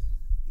need.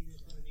 He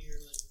just put an ear,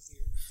 let us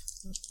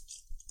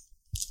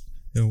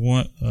hear. Yeah,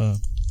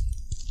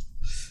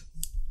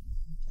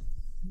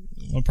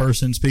 one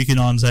person speaking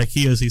on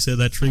Zacchaeus, he said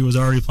that tree was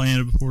already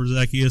planted before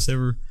Zacchaeus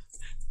ever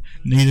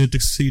needed to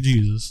see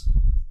Jesus.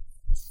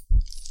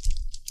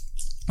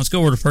 Let's go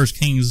over to 1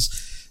 Kings.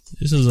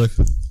 This is a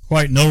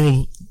quite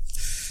notable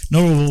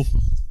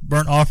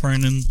burnt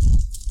offering, and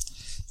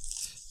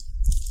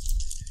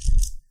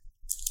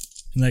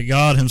that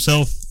God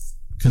himself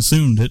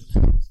consumed it.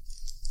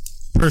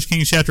 1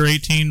 Kings chapter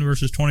 18,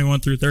 verses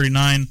 21 through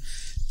 39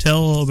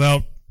 tell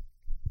about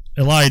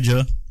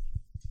Elijah.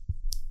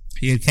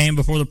 He had came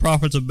before the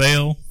prophets of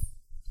Baal.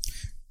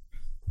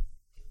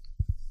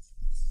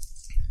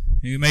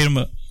 He made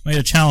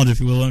a challenge, if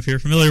you will. If you're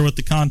familiar with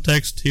the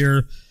context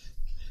here,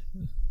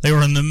 they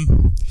were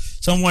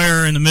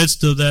somewhere in the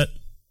midst of that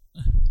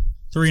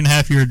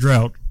 3.5 year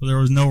drought, where there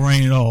was no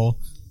rain at all.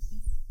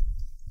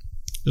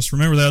 Just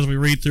remember that as we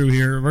read through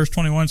here. Verse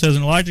 21 says,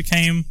 And Elijah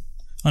came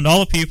unto all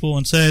the people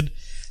and said,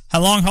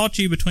 How long halt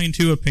ye between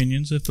two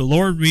opinions? If the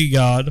Lord be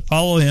God,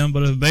 follow him,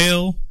 but if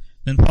Baal,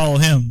 then follow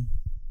him.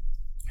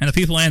 And the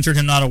people answered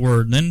him not a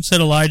word. Then said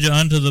Elijah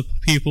unto the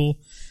people,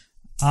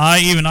 I,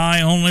 even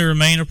I, only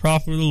remain a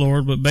prophet of the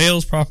Lord, but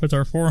Baal's prophets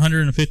are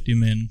 450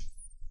 men.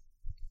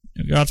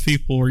 God's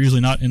people are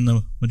usually not in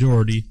the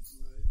majority.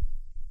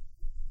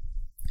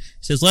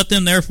 He says, Let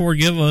them therefore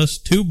give us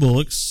 2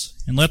 bullocks,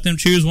 and let them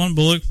choose 1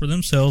 bullock for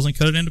themselves, and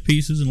cut it into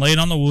pieces, and lay it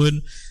on the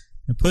wood,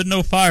 and put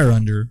no fire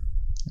under.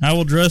 And I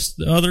will dress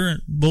the other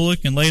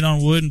bullock, and lay it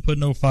on wood, and put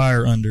no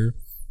fire under.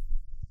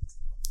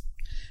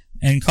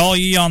 And call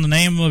ye on the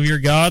name of your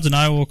gods, and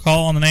I will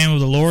call on the name of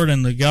the Lord,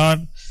 and the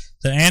God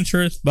that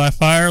answereth by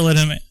fire, let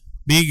him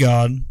be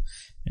God.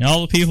 And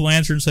all the people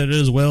answered and said, It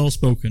is well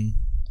spoken.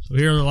 So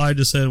here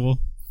Elijah said, Well,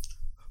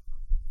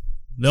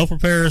 they'll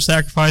prepare a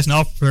sacrifice, and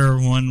I'll prepare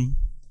one,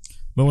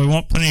 but we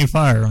won't put any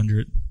fire under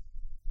it.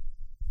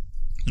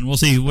 And we'll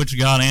see which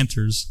God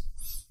answers.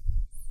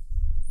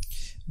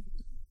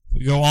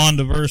 We go on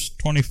to verse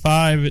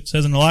 25. It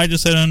says, And Elijah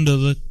said unto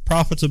the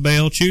prophets of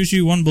Baal, Choose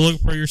you 1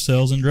 bullock for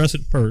yourselves, and dress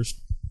it first.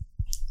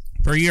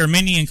 For ye are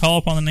many, and call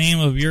upon the name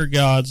of your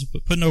gods,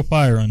 but put no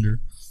fire under.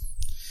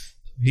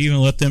 He even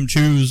let them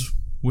choose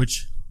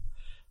which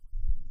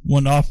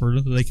one to offer.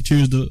 They could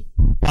choose the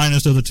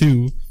finest of the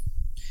 2.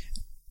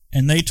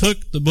 And they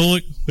took the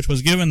bullock which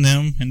was given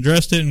them, and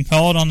dressed it, and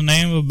called on the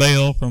name of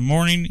Baal from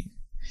morning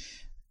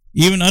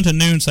even unto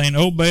noon, saying,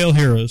 O Baal,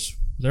 hear us.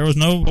 There was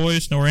no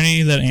voice, nor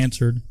any that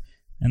answered.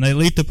 And they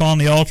leaped upon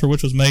the altar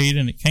which was made,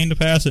 and it came to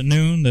pass at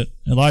noon that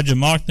Elijah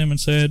mocked them and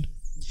said,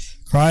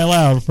 Cry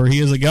aloud, for he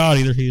is a god.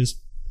 Either he is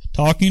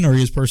talking, or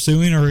he is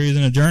pursuing, or he is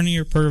in a journey,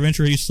 or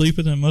peradventure he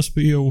sleepeth and must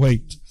be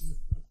awaked.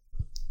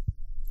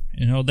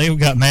 They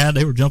got mad.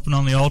 They were jumping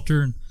on the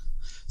altar and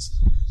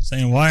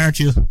saying, Why aren't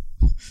you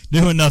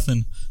doing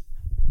nothing?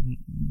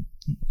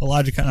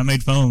 Elijah kind of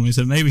made fun of him. He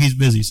said, Maybe he's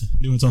busy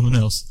doing something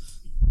else.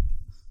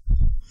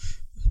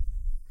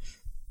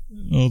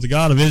 Well, the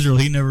God of Israel,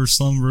 he never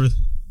slumbereth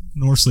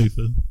nor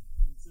sleepeth.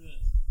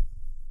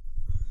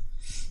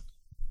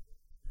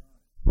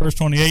 Verse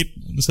 28,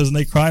 it says, And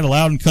they cried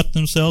aloud and cut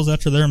themselves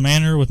after their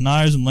manner with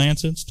knives and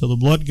lancets, till the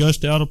blood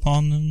gushed out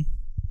upon them.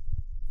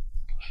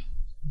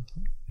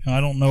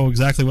 I don't know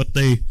exactly what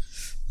their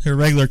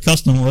regular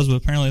custom was, but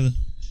apparently it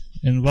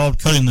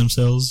involved cutting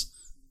themselves.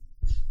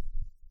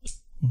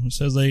 It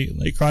says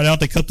they cried out,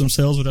 they cut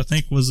themselves, which I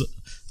think was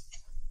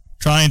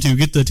trying to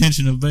get the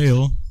attention of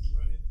Baal.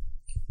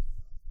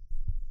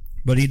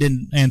 But he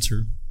didn't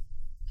answer.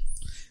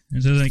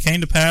 It says, And it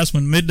came to pass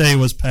when midday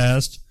was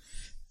past,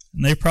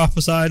 and they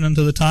prophesied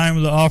unto the time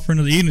of the offering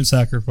of the evening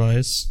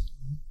sacrifice.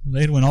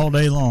 They went all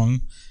day long.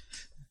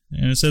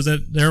 And it says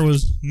that there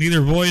was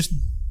neither voice,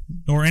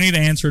 nor any to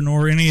answer,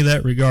 nor any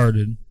that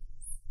regarded.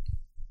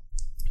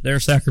 Their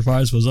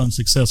sacrifice was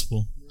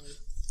unsuccessful,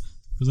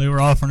 because they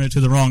were offering it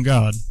to the wrong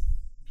God.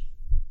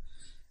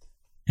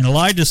 And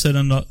Elijah said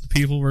unto the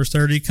people, verse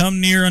 30, Come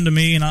near unto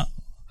me, and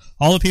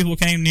all the people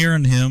came near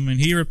unto him, and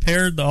he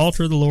repaired the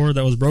altar of the Lord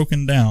that was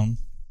broken down.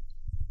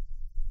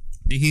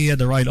 He had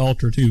the right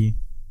altar too.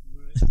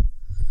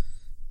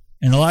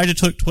 And Elijah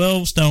took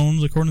 12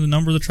 stones, according to the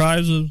number of the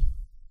tribes of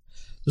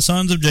the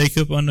sons of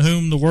Jacob, unto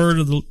whom the word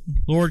of the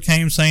Lord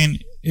came, saying,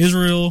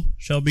 Israel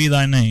shall be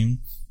thy name.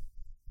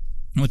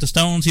 And with the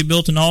stones he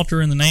built an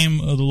altar in the name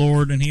of the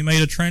Lord, and he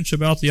made a trench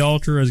about the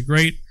altar as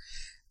great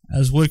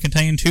as would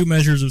contain 2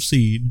 measures of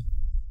seed.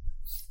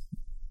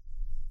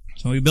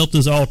 So he built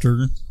this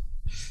altar.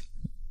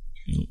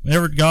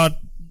 Whenever God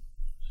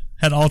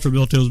had an altar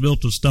built, it was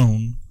built of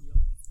stone.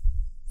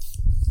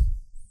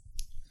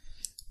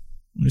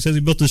 He says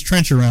he built this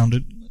trench around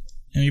it,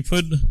 and he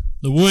put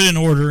the wood in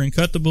order and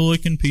cut the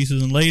bullock in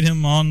pieces and laid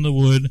him on the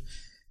wood.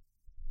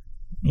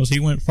 Notice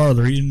he went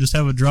farther. He didn't just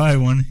have a dry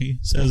one. He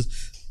says,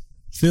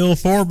 fill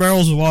 4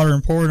 barrels of water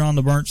and pour it on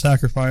the burnt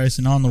sacrifice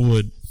and on the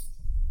wood.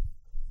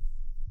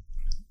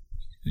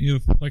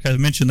 Like I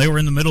mentioned, they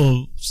were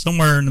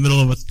somewhere in the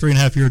middle of a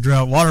 3.5 year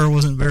drought. Water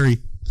wasn't very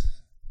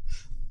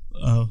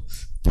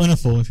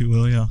plentiful, if you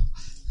will, yeah.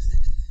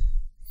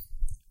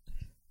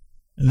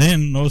 And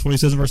then, notice what he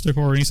says in verse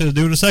 34, and he says,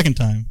 do it a second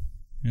time.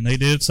 And they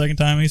did it a second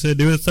time, and he said,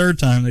 do it a third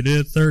time. They did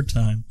it a third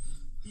time.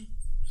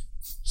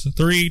 So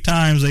 3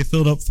 times they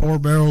filled up 4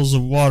 barrels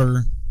of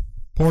water,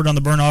 poured on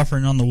the burnt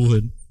offering on the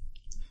wood.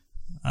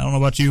 I don't know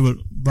about you,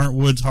 but burnt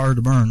wood's hard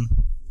to burn.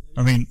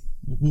 I mean,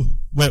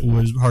 wet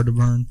wood is hard to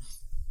burn.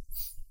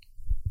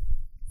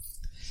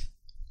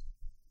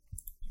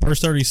 Verse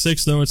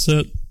 36, though,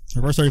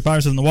 verse 35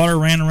 says, and the water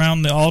ran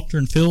around the altar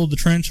and filled the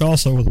trench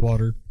also with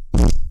water.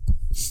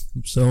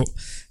 So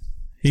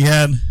he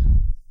had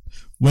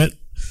wet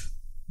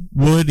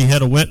wood, he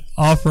had a wet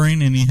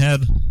offering, and he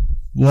had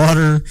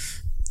water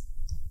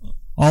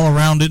all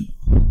around it.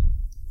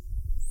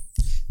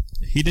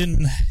 He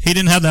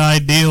didn't have the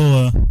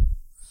ideal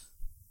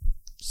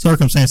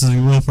circumstances, if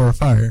you will, for a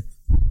fire.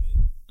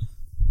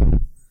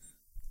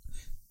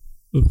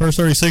 But verse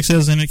 36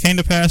 says, and it came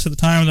to pass at the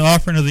time of the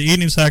offering of the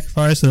evening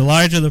sacrifice that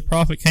Elijah the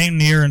prophet came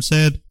near and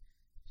said,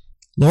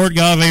 Lord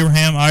God of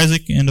Abraham,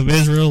 Isaac, and of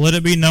Israel, let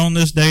it be known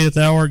this day that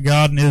thou art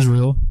God in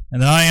Israel,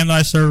 and that I am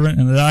thy servant,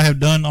 and that I have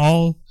done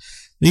all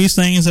these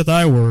things at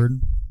thy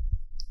word.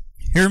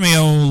 Hear me,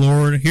 O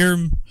Lord, hear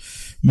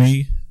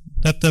me,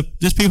 that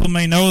this people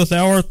may know that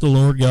thou art the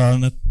Lord God,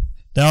 and that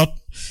thou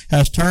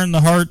hast turned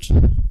the heart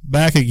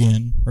back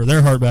again, or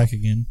their heart back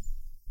again.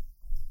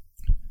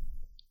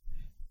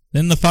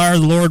 Then the fire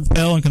of the Lord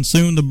fell and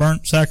consumed the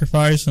burnt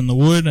sacrifice, and the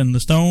wood, and the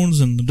stones,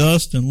 and the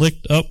dust, and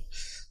licked up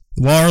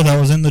the water that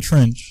was in the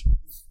trench.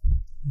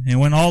 And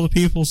when all the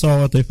people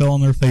saw it, they fell on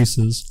their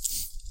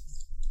faces.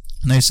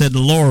 And they said, the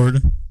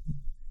Lord,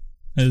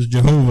 as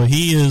Jehovah,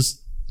 He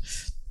is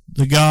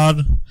the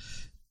God.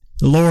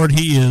 The Lord,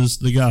 He is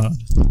the God.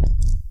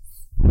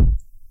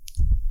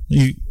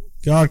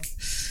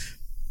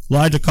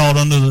 Elijah called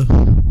unto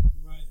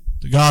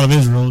the God of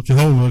Israel,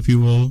 Jehovah, if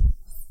you will,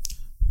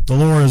 the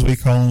Lord as we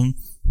call Him.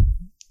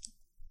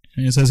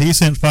 And it says He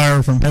sent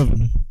fire from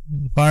heaven.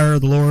 The fire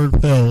of the Lord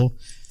fell,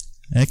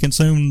 and it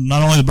consumed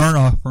not only the burnt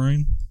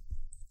offering,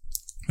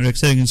 but like I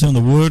said, it consumed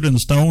the wood and the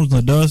stones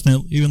and the dust, and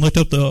it even licked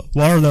up the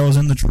water that was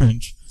in the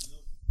trench.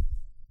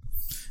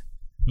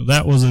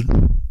 That was a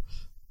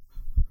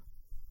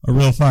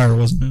real fire,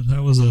 wasn't it?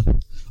 That was a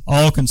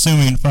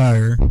all-consuming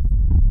fire.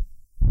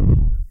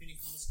 Pentecostal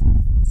people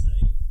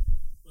say,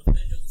 well, if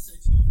that doesn't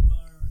set you on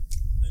fire,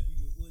 maybe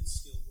your wood's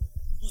still wet.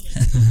 Well,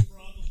 that's no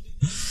problem.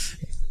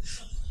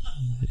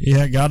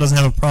 Yeah, God doesn't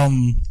have a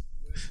problem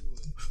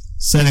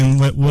setting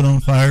wet wood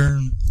on fire.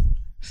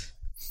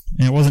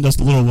 And it wasn't just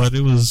a little wet,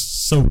 it was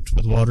soaked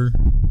with water.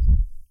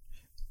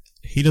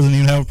 He doesn't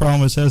even have a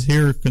problem, it says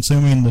here,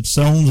 consuming the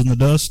stones and the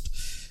dust,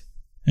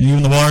 and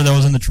even the water that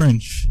was in the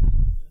trench.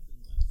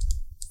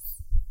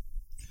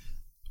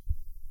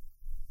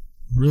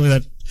 Really,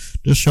 that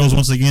just shows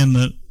once again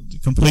the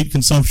complete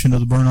consumption of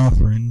the burnt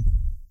offering,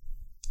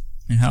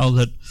 and how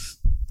that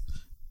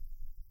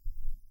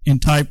in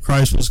type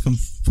Christ was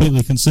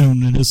completely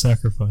consumed in His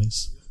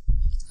sacrifice.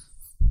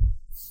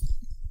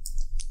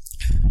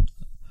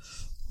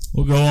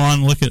 We'll go on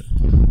and look at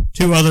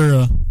 2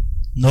 other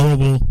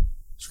notable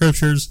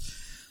scriptures.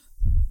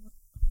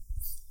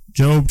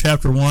 Job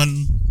chapter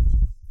 1,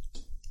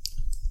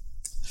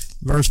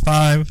 verse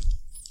 5.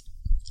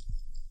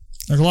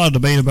 There's a lot of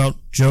debate about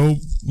Job,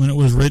 when it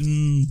was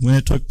written, when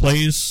it took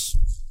place,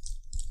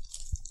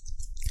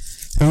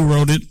 who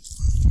wrote it.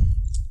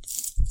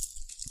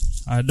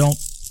 I don't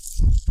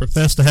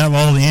profess to have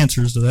all the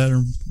answers to that,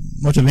 or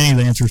much of any of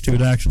the answers to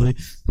it, actually.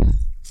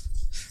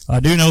 I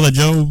do know that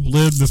Job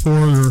lived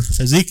before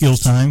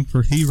Ezekiel's time,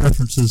 for he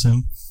references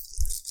him.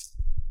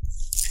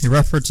 He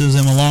references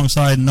him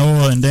alongside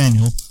Noah and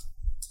Daniel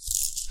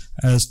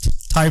as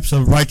types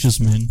of righteous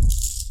men.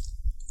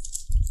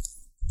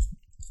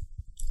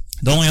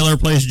 The only other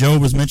place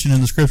Job is mentioned in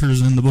the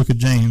scriptures is in the book of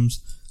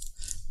James,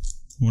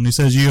 when he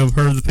says, you have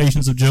heard the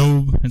patience of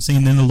Job and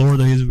seen in the Lord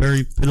that He is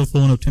very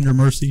pitiful and of tender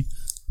mercy.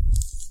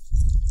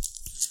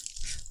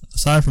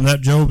 Aside from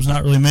that, Job's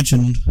not really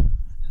mentioned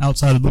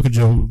outside the book of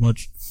Job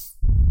much.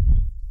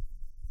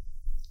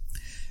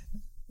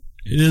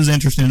 It is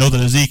interesting to know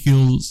that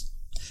Ezekiel's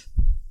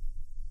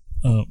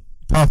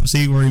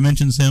prophecy, where he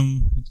mentions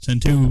him, it's in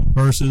 2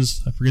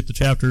 verses, I forget the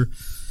chapter.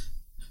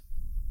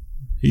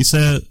 He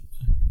said,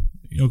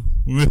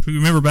 if we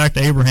remember back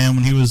to Abraham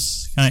when he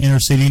was kind of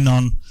interceding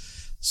on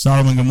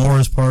Sodom and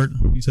Gomorrah's part,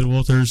 he said, well,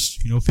 if there's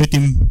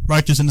 50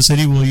 righteous in the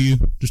city, will you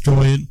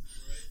destroy it? And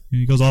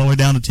he goes all the way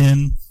down to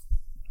 10.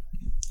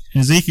 And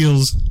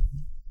Ezekiel's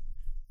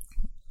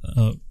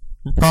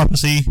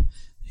prophecy,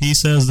 he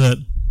says that,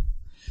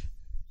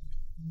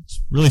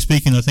 really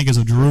speaking, I think it's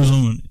of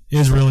Jerusalem and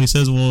Israel, he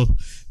says, well,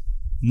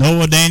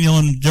 Noah, Daniel,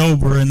 and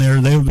Job were in there.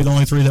 They would be the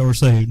only three that were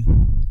saved.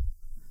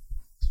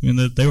 I mean,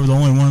 that they were the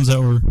only ones that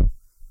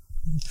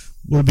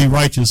would be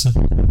righteous. It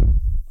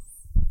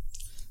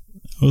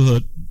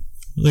was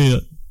really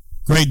a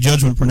great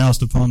judgment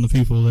pronounced upon the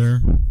people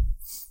there.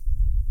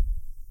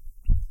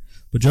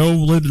 But Job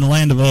lived in the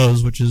land of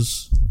Uz, which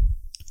is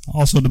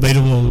also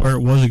debatable where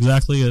it was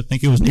exactly. I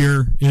think it was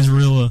near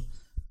Israel.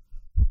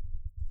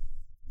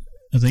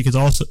 I think it's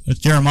also,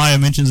 Jeremiah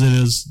mentions it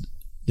as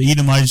the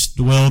Edomites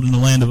dwelled in the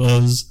land of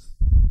Uz.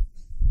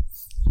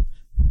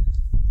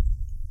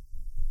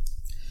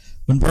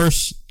 But in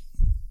verse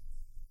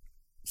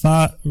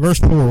 4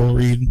 we'll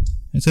read,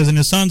 it says, and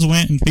his sons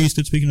went and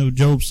feasted, speaking of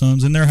Job's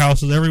sons, in their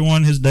houses, every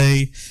one his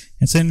day,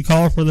 and sent and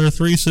called for their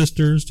 3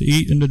 sisters to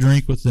eat and to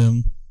drink with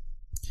them.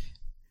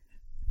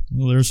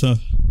 Well, there's a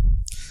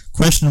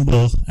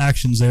questionable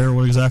actions there,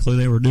 what exactly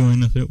they were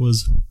doing, if it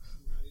was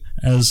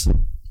as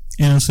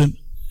innocent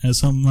as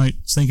some might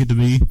think it to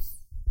be.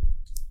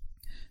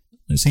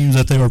 It seems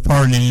that they were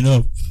partying it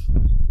up.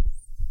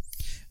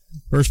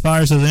 Verse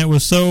 5 says, and it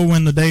was so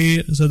when the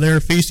days of their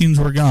feastings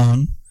were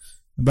gone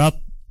about,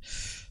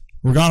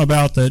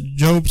 that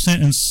Job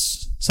sent and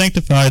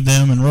sanctified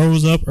them, and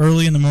rose up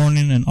early in the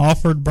morning, and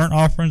offered burnt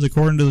offerings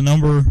according to the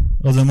number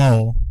of them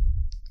all.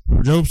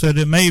 For Job said,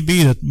 it may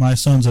be that my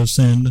sons have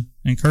sinned,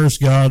 and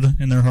cursed God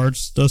in their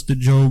hearts. Thus did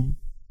Job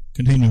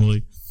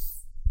continually.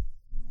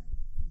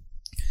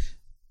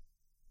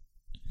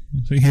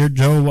 So here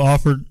Job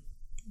offered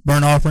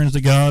burnt offerings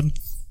to God.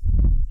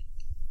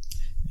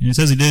 And it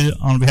says he did it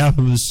on behalf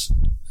of at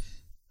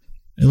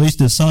least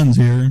his sons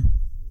here.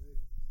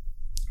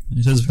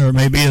 He says, or it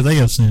may be that they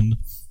have sinned.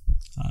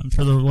 I'm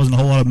sure there wasn't a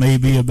whole lot of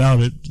maybe about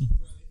it,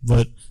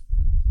 but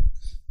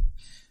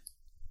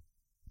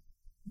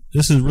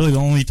this is really the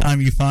only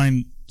time you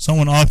find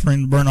someone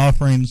offering burnt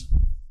offerings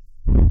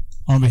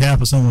on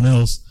behalf of someone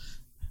else.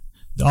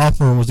 The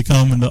offerer was to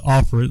come and to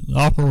offer it. The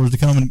offerer was to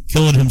come and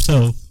kill it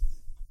himself.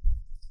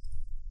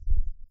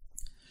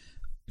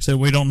 He said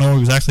we don't know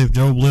exactly if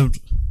Job lived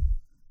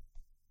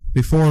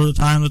before the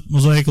time that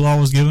Mosaic law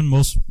was given.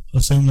 Most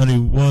assume that he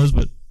was,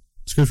 but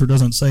Scripture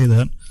doesn't say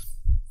that.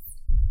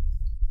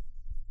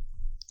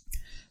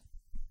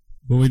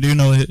 But we do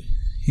know that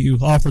he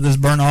offered this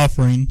burnt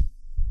offering,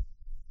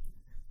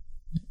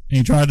 and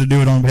he tried to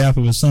do it on behalf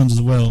of his sons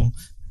as well.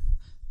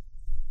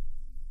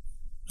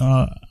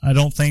 I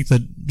don't think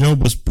that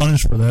Job was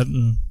punished for that,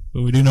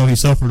 but we do know he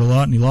suffered a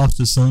lot and he lost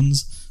his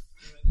sons.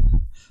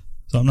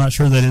 So I'm not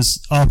sure that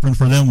his offering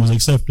for them was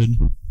accepted.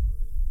 I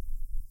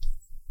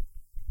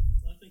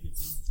think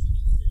it's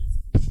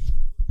interesting.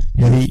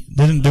 Yeah, he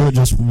didn't do it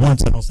just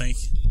once, I don't think.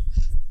 It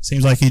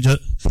seems like he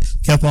just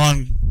kept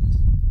on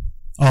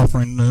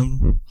offering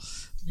them.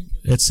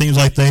 It seems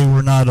like they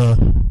were not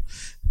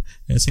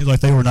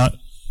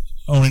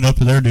owning up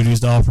to their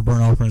duties to offer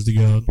burnt offerings to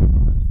God.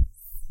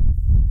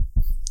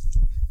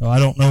 So I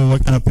don't know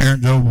what kind of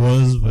parent Job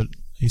was, but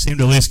he seemed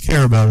to at least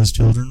care about his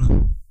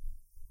children.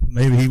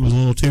 Maybe he was a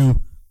little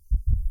too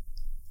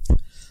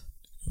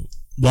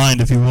blind,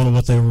 if you will, to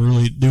what they were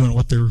really doing,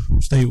 what their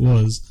state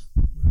was.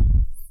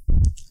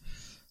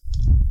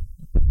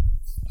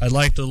 I'd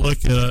like to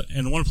look at,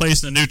 in one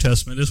place in the New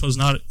Testament, this was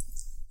not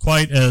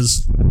quite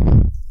as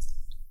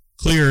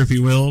clear, if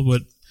you will,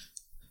 but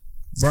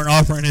burnt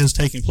offering is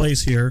taking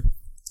place here.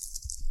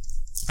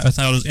 I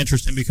thought it was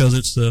interesting because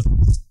it's the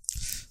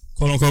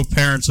quote-unquote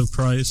parents of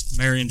Christ,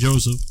 Mary and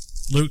Joseph.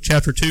 Luke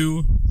chapter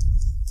 2,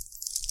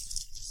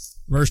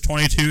 verse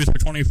 22 through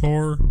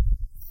 24.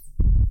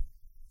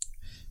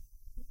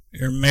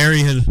 Here Mary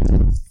had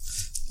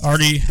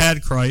already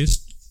had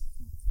Christ,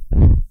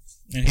 and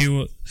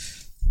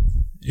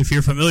if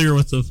you're familiar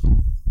with the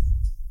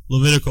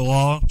Levitical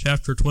law,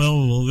 chapter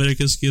 12 of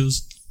Leviticus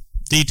gives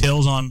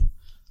details on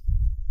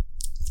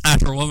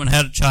after a woman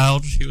had a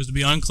child, she was to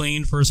be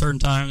unclean for a certain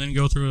time, then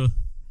go through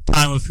a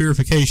time of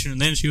purification,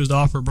 and then she was to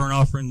offer burnt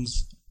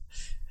offerings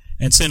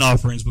and sin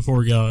offerings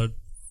before God.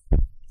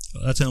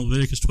 That's in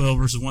Leviticus 12,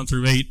 verses 1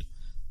 through 8.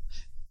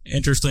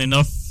 Interestingly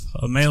enough,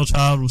 a male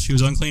child, she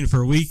was unclean for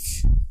a week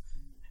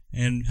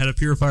and had to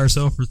purify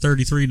herself for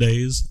 33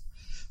 days.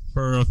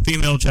 For a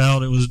female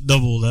child, it was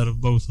double that of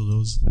both of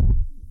those.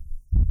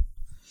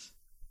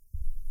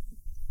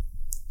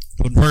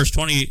 But in verse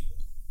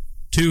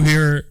 22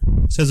 here,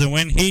 it says that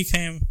when he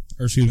came,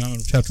 I'm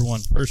in chapter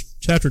 1,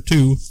 chapter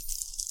 2, it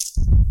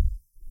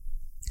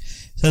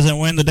says that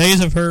when the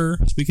days of her,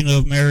 speaking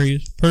of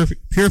Mary's,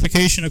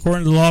 purification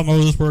according to the law of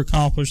Moses were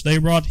accomplished, they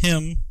brought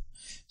him,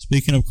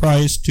 speaking of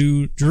Christ,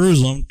 to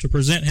Jerusalem to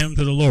present him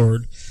to the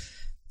Lord.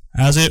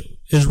 As it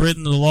is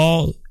written in the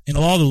law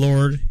of the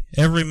Lord,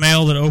 every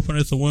male that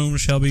openeth the womb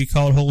shall be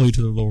called holy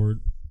to the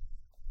Lord.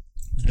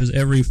 It is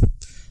every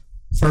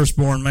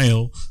firstborn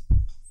male.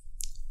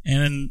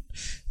 And in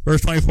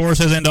verse 24 it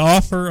says, and to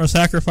offer a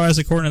sacrifice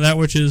according to that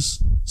which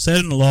is said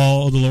in the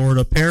law of the Lord,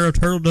 a pair of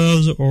turtle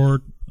doves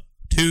or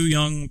 2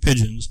 young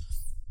pigeons.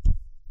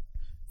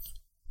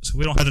 So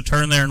we don't have to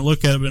turn there and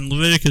look at it, but in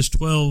Leviticus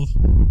 12,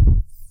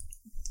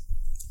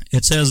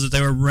 it says that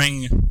they were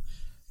bring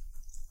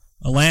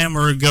a lamb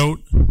or a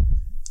goat,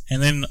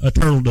 and then a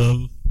turtle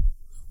dove,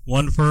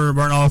 one for a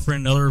burnt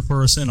offering, another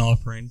for a sin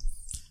offering.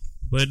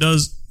 But it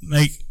does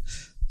make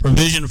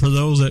provision for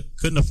those that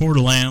couldn't afford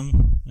a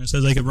lamb. And it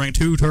says they could bring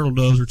 2 turtle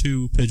doves or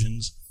 2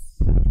 pigeons.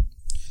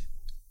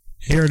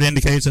 Here it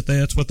indicates that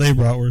that's what they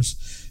brought, was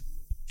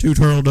 2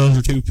 turtle doves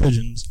or 2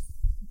 pigeons.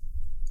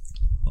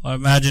 I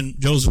imagine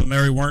Joseph and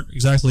Mary weren't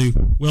exactly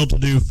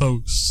well-to-do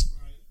folks,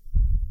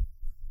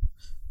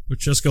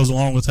 which just goes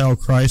along with how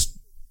Christ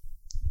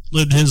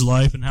lived his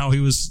life and how he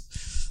was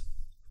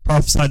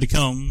prophesied to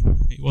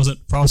come. He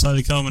wasn't prophesied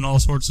to come in all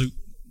sorts of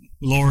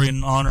glory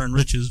and honor and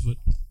riches, but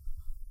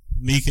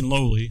meek and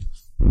lowly.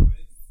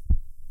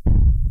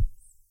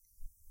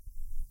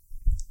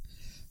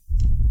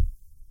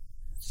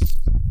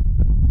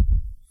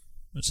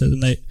 It says,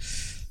 and they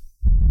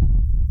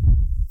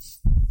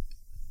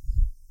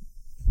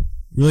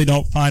really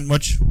don't find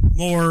much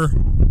more.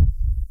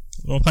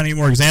 We don't find any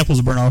more examples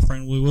of burnt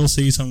offering. We will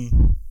see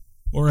some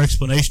more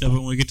explanation of it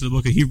when we get to the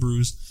book of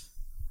Hebrews.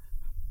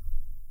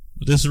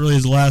 But this really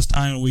is the last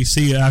time we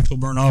see an actual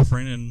burnt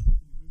offering, and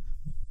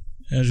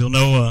as you'll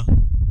know,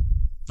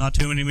 not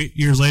too many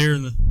years later,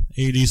 in the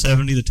AD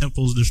 70, the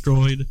temple is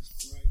destroyed.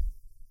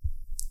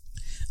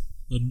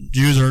 The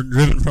Jews are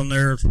driven from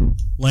their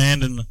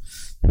land and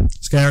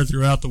scattered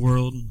throughout the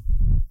world.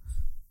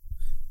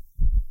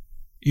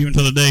 Even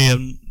to the day,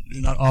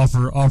 do not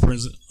offer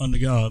offerings unto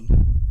God.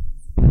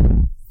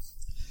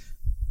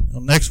 Now,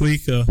 next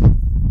week,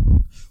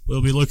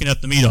 we'll be looking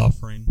at the meat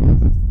offering.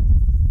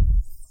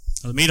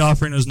 Now, the meat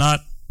offering is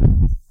not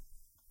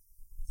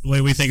the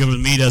way we think of it,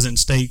 meat as in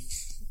steak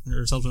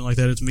or something like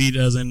that. It's meat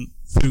as in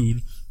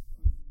food.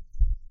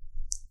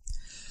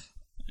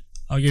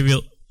 I'll give you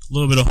a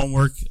little bit of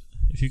homework.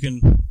 If you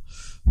can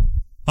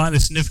find the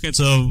significance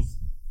of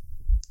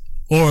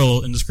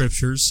oil in the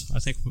scriptures, I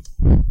think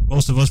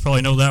most of us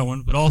probably know that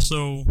one, but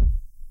also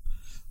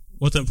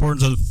what the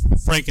importance of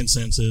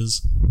frankincense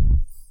is.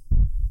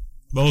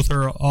 Both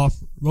are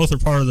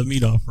part of the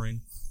meat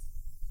offering.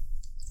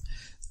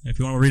 If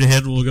you want to read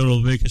ahead, we'll go to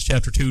Leviticus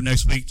chapter 2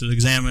 next week to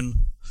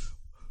examine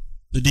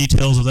the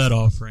details of that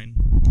offering.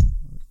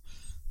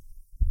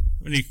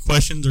 Any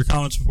questions or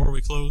comments before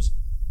we close?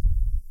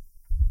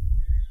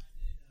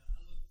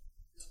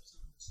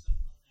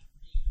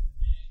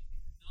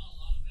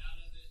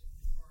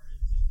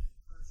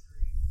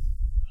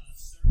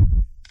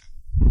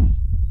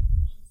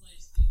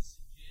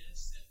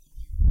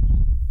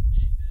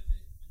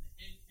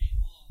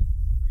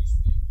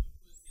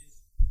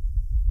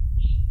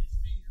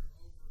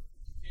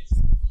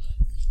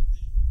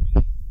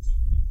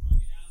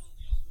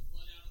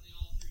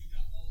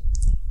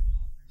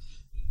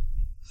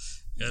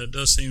 Yeah, it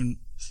does seem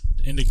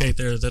to indicate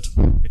there that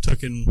they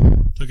took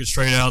it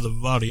straight out of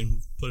the body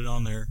and put it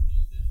on there.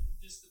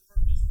 Just the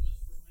purpose was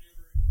for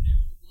whenever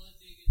the blood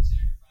did get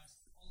sacrificed,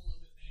 all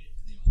of it made it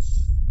to the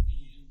altar.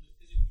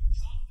 Because if you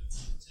chop the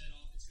person's head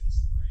off, it's going to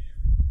spray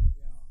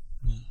everywhere.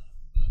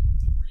 But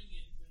with the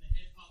ringing, when the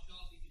head popped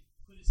off, he could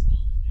put his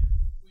thumb in there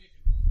real quick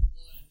and hold the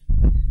blood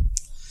and then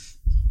carry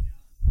it to the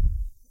altar and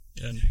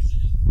bring it out. Yeah,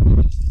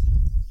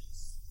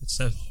 It's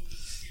that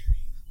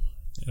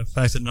the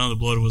fact that none of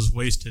the blood was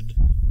wasted.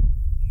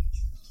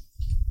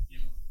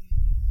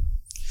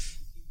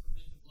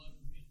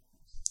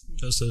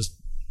 Just as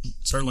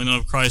certainly none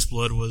of Christ's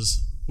blood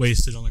was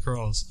wasted on the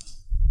cross.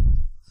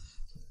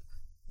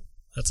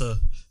 That's a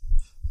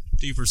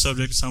deeper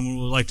subject someone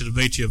would like to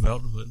debate you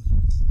about, but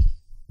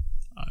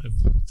I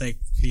think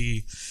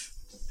a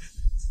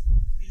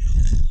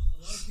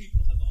lot of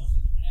people have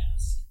often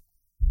asked,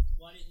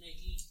 why didn't they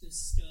eat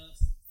this stuff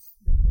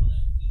they brought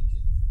out of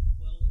Egypt?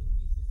 Well, they were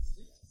using it for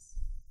this.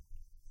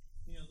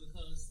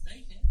 Because they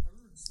had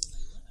herds when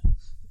they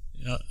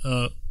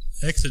left.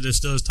 Exodus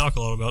does talk a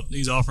lot about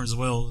these offerings as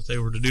well, that they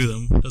were to do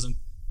them. It doesn't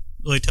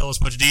really tell us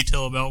much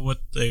detail about what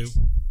they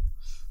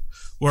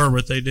were,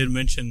 but they did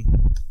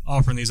mention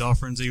offering these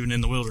offerings even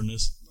in the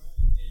wilderness.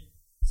 Right, and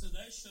so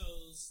that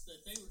shows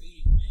that they were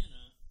eating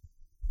manna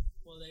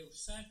while they were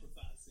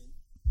sacrificing.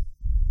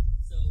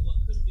 So what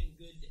could have been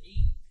good to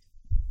eat,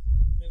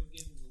 they were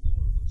giving to the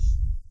Lord, which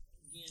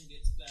again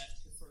gets back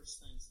to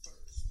first things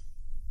first.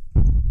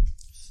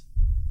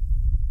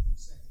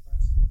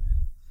 Sacrificing the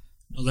manna.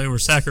 Well, they were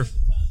sacrificing.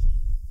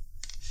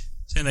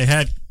 Saying they were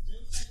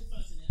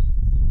sacrificing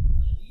animals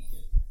out of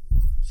Egypt,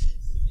 and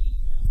instead of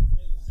eating them,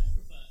 they were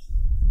sacrificing.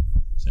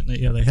 Saying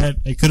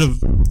they could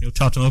have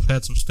chopped them up,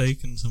 had some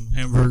steak and some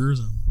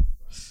hamburgers.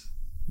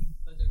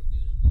 But they were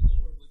giving them to the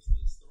Lord, which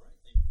was the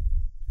right thing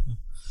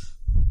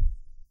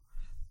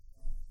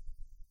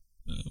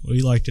to do.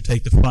 We like to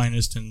take the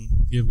finest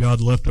and give God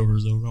the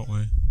leftovers, though, don't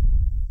we?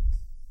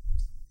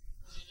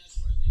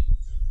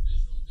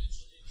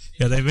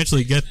 Yeah, they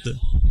eventually get the.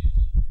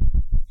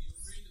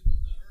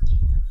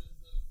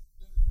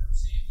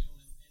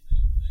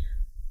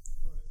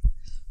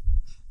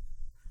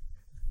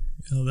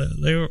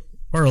 They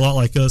were a lot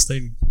like us.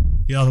 They'd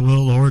get out of the will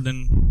of the Lord,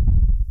 and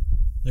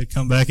They'd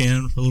come back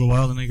in for a little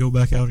while, then they go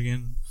back out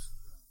again.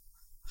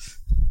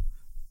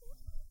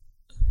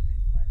 They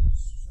didn't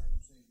practice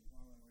circumcision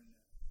while they were in the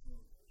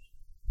wilderness.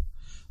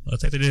 I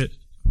think they did.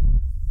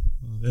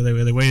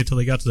 They waited till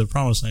they got to the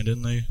promised land,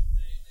 didn't they? They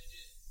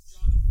did.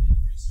 Joshua did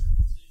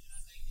recircumcision,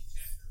 I think, in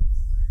chapter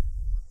 3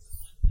 or 4,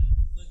 something like that.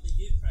 But they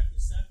did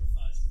practice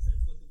sacrifice because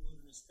that's what the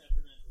wilderness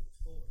tabernacle was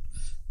for.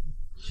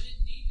 Well, they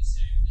didn't need to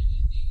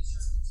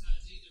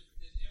circumcise either,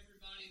 because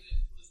everybody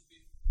that was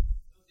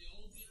of the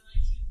old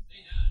generation,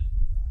 they died.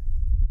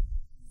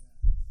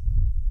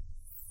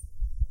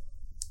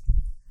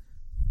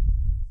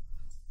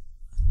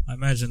 I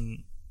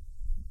imagine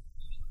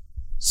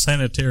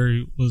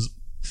sanitation was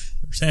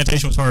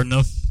hard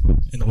enough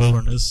in the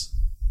wilderness.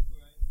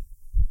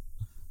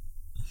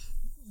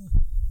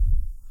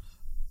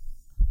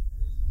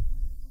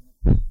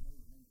 Right.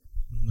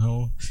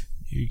 No,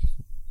 you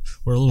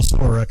were a little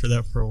sore after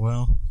that for a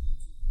while,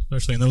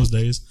 especially in those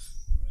days.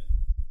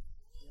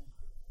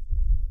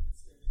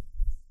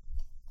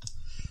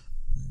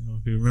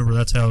 If you remember,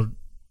 that's how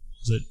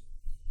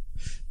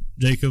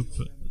Jacob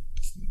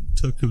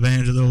took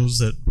advantage of those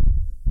that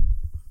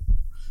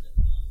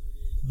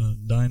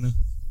Dinah.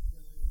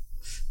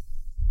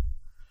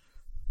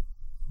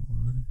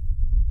 Alrighty.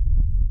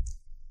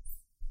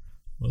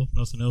 Well, if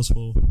nothing else,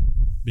 we'll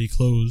be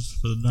closed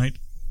for the night.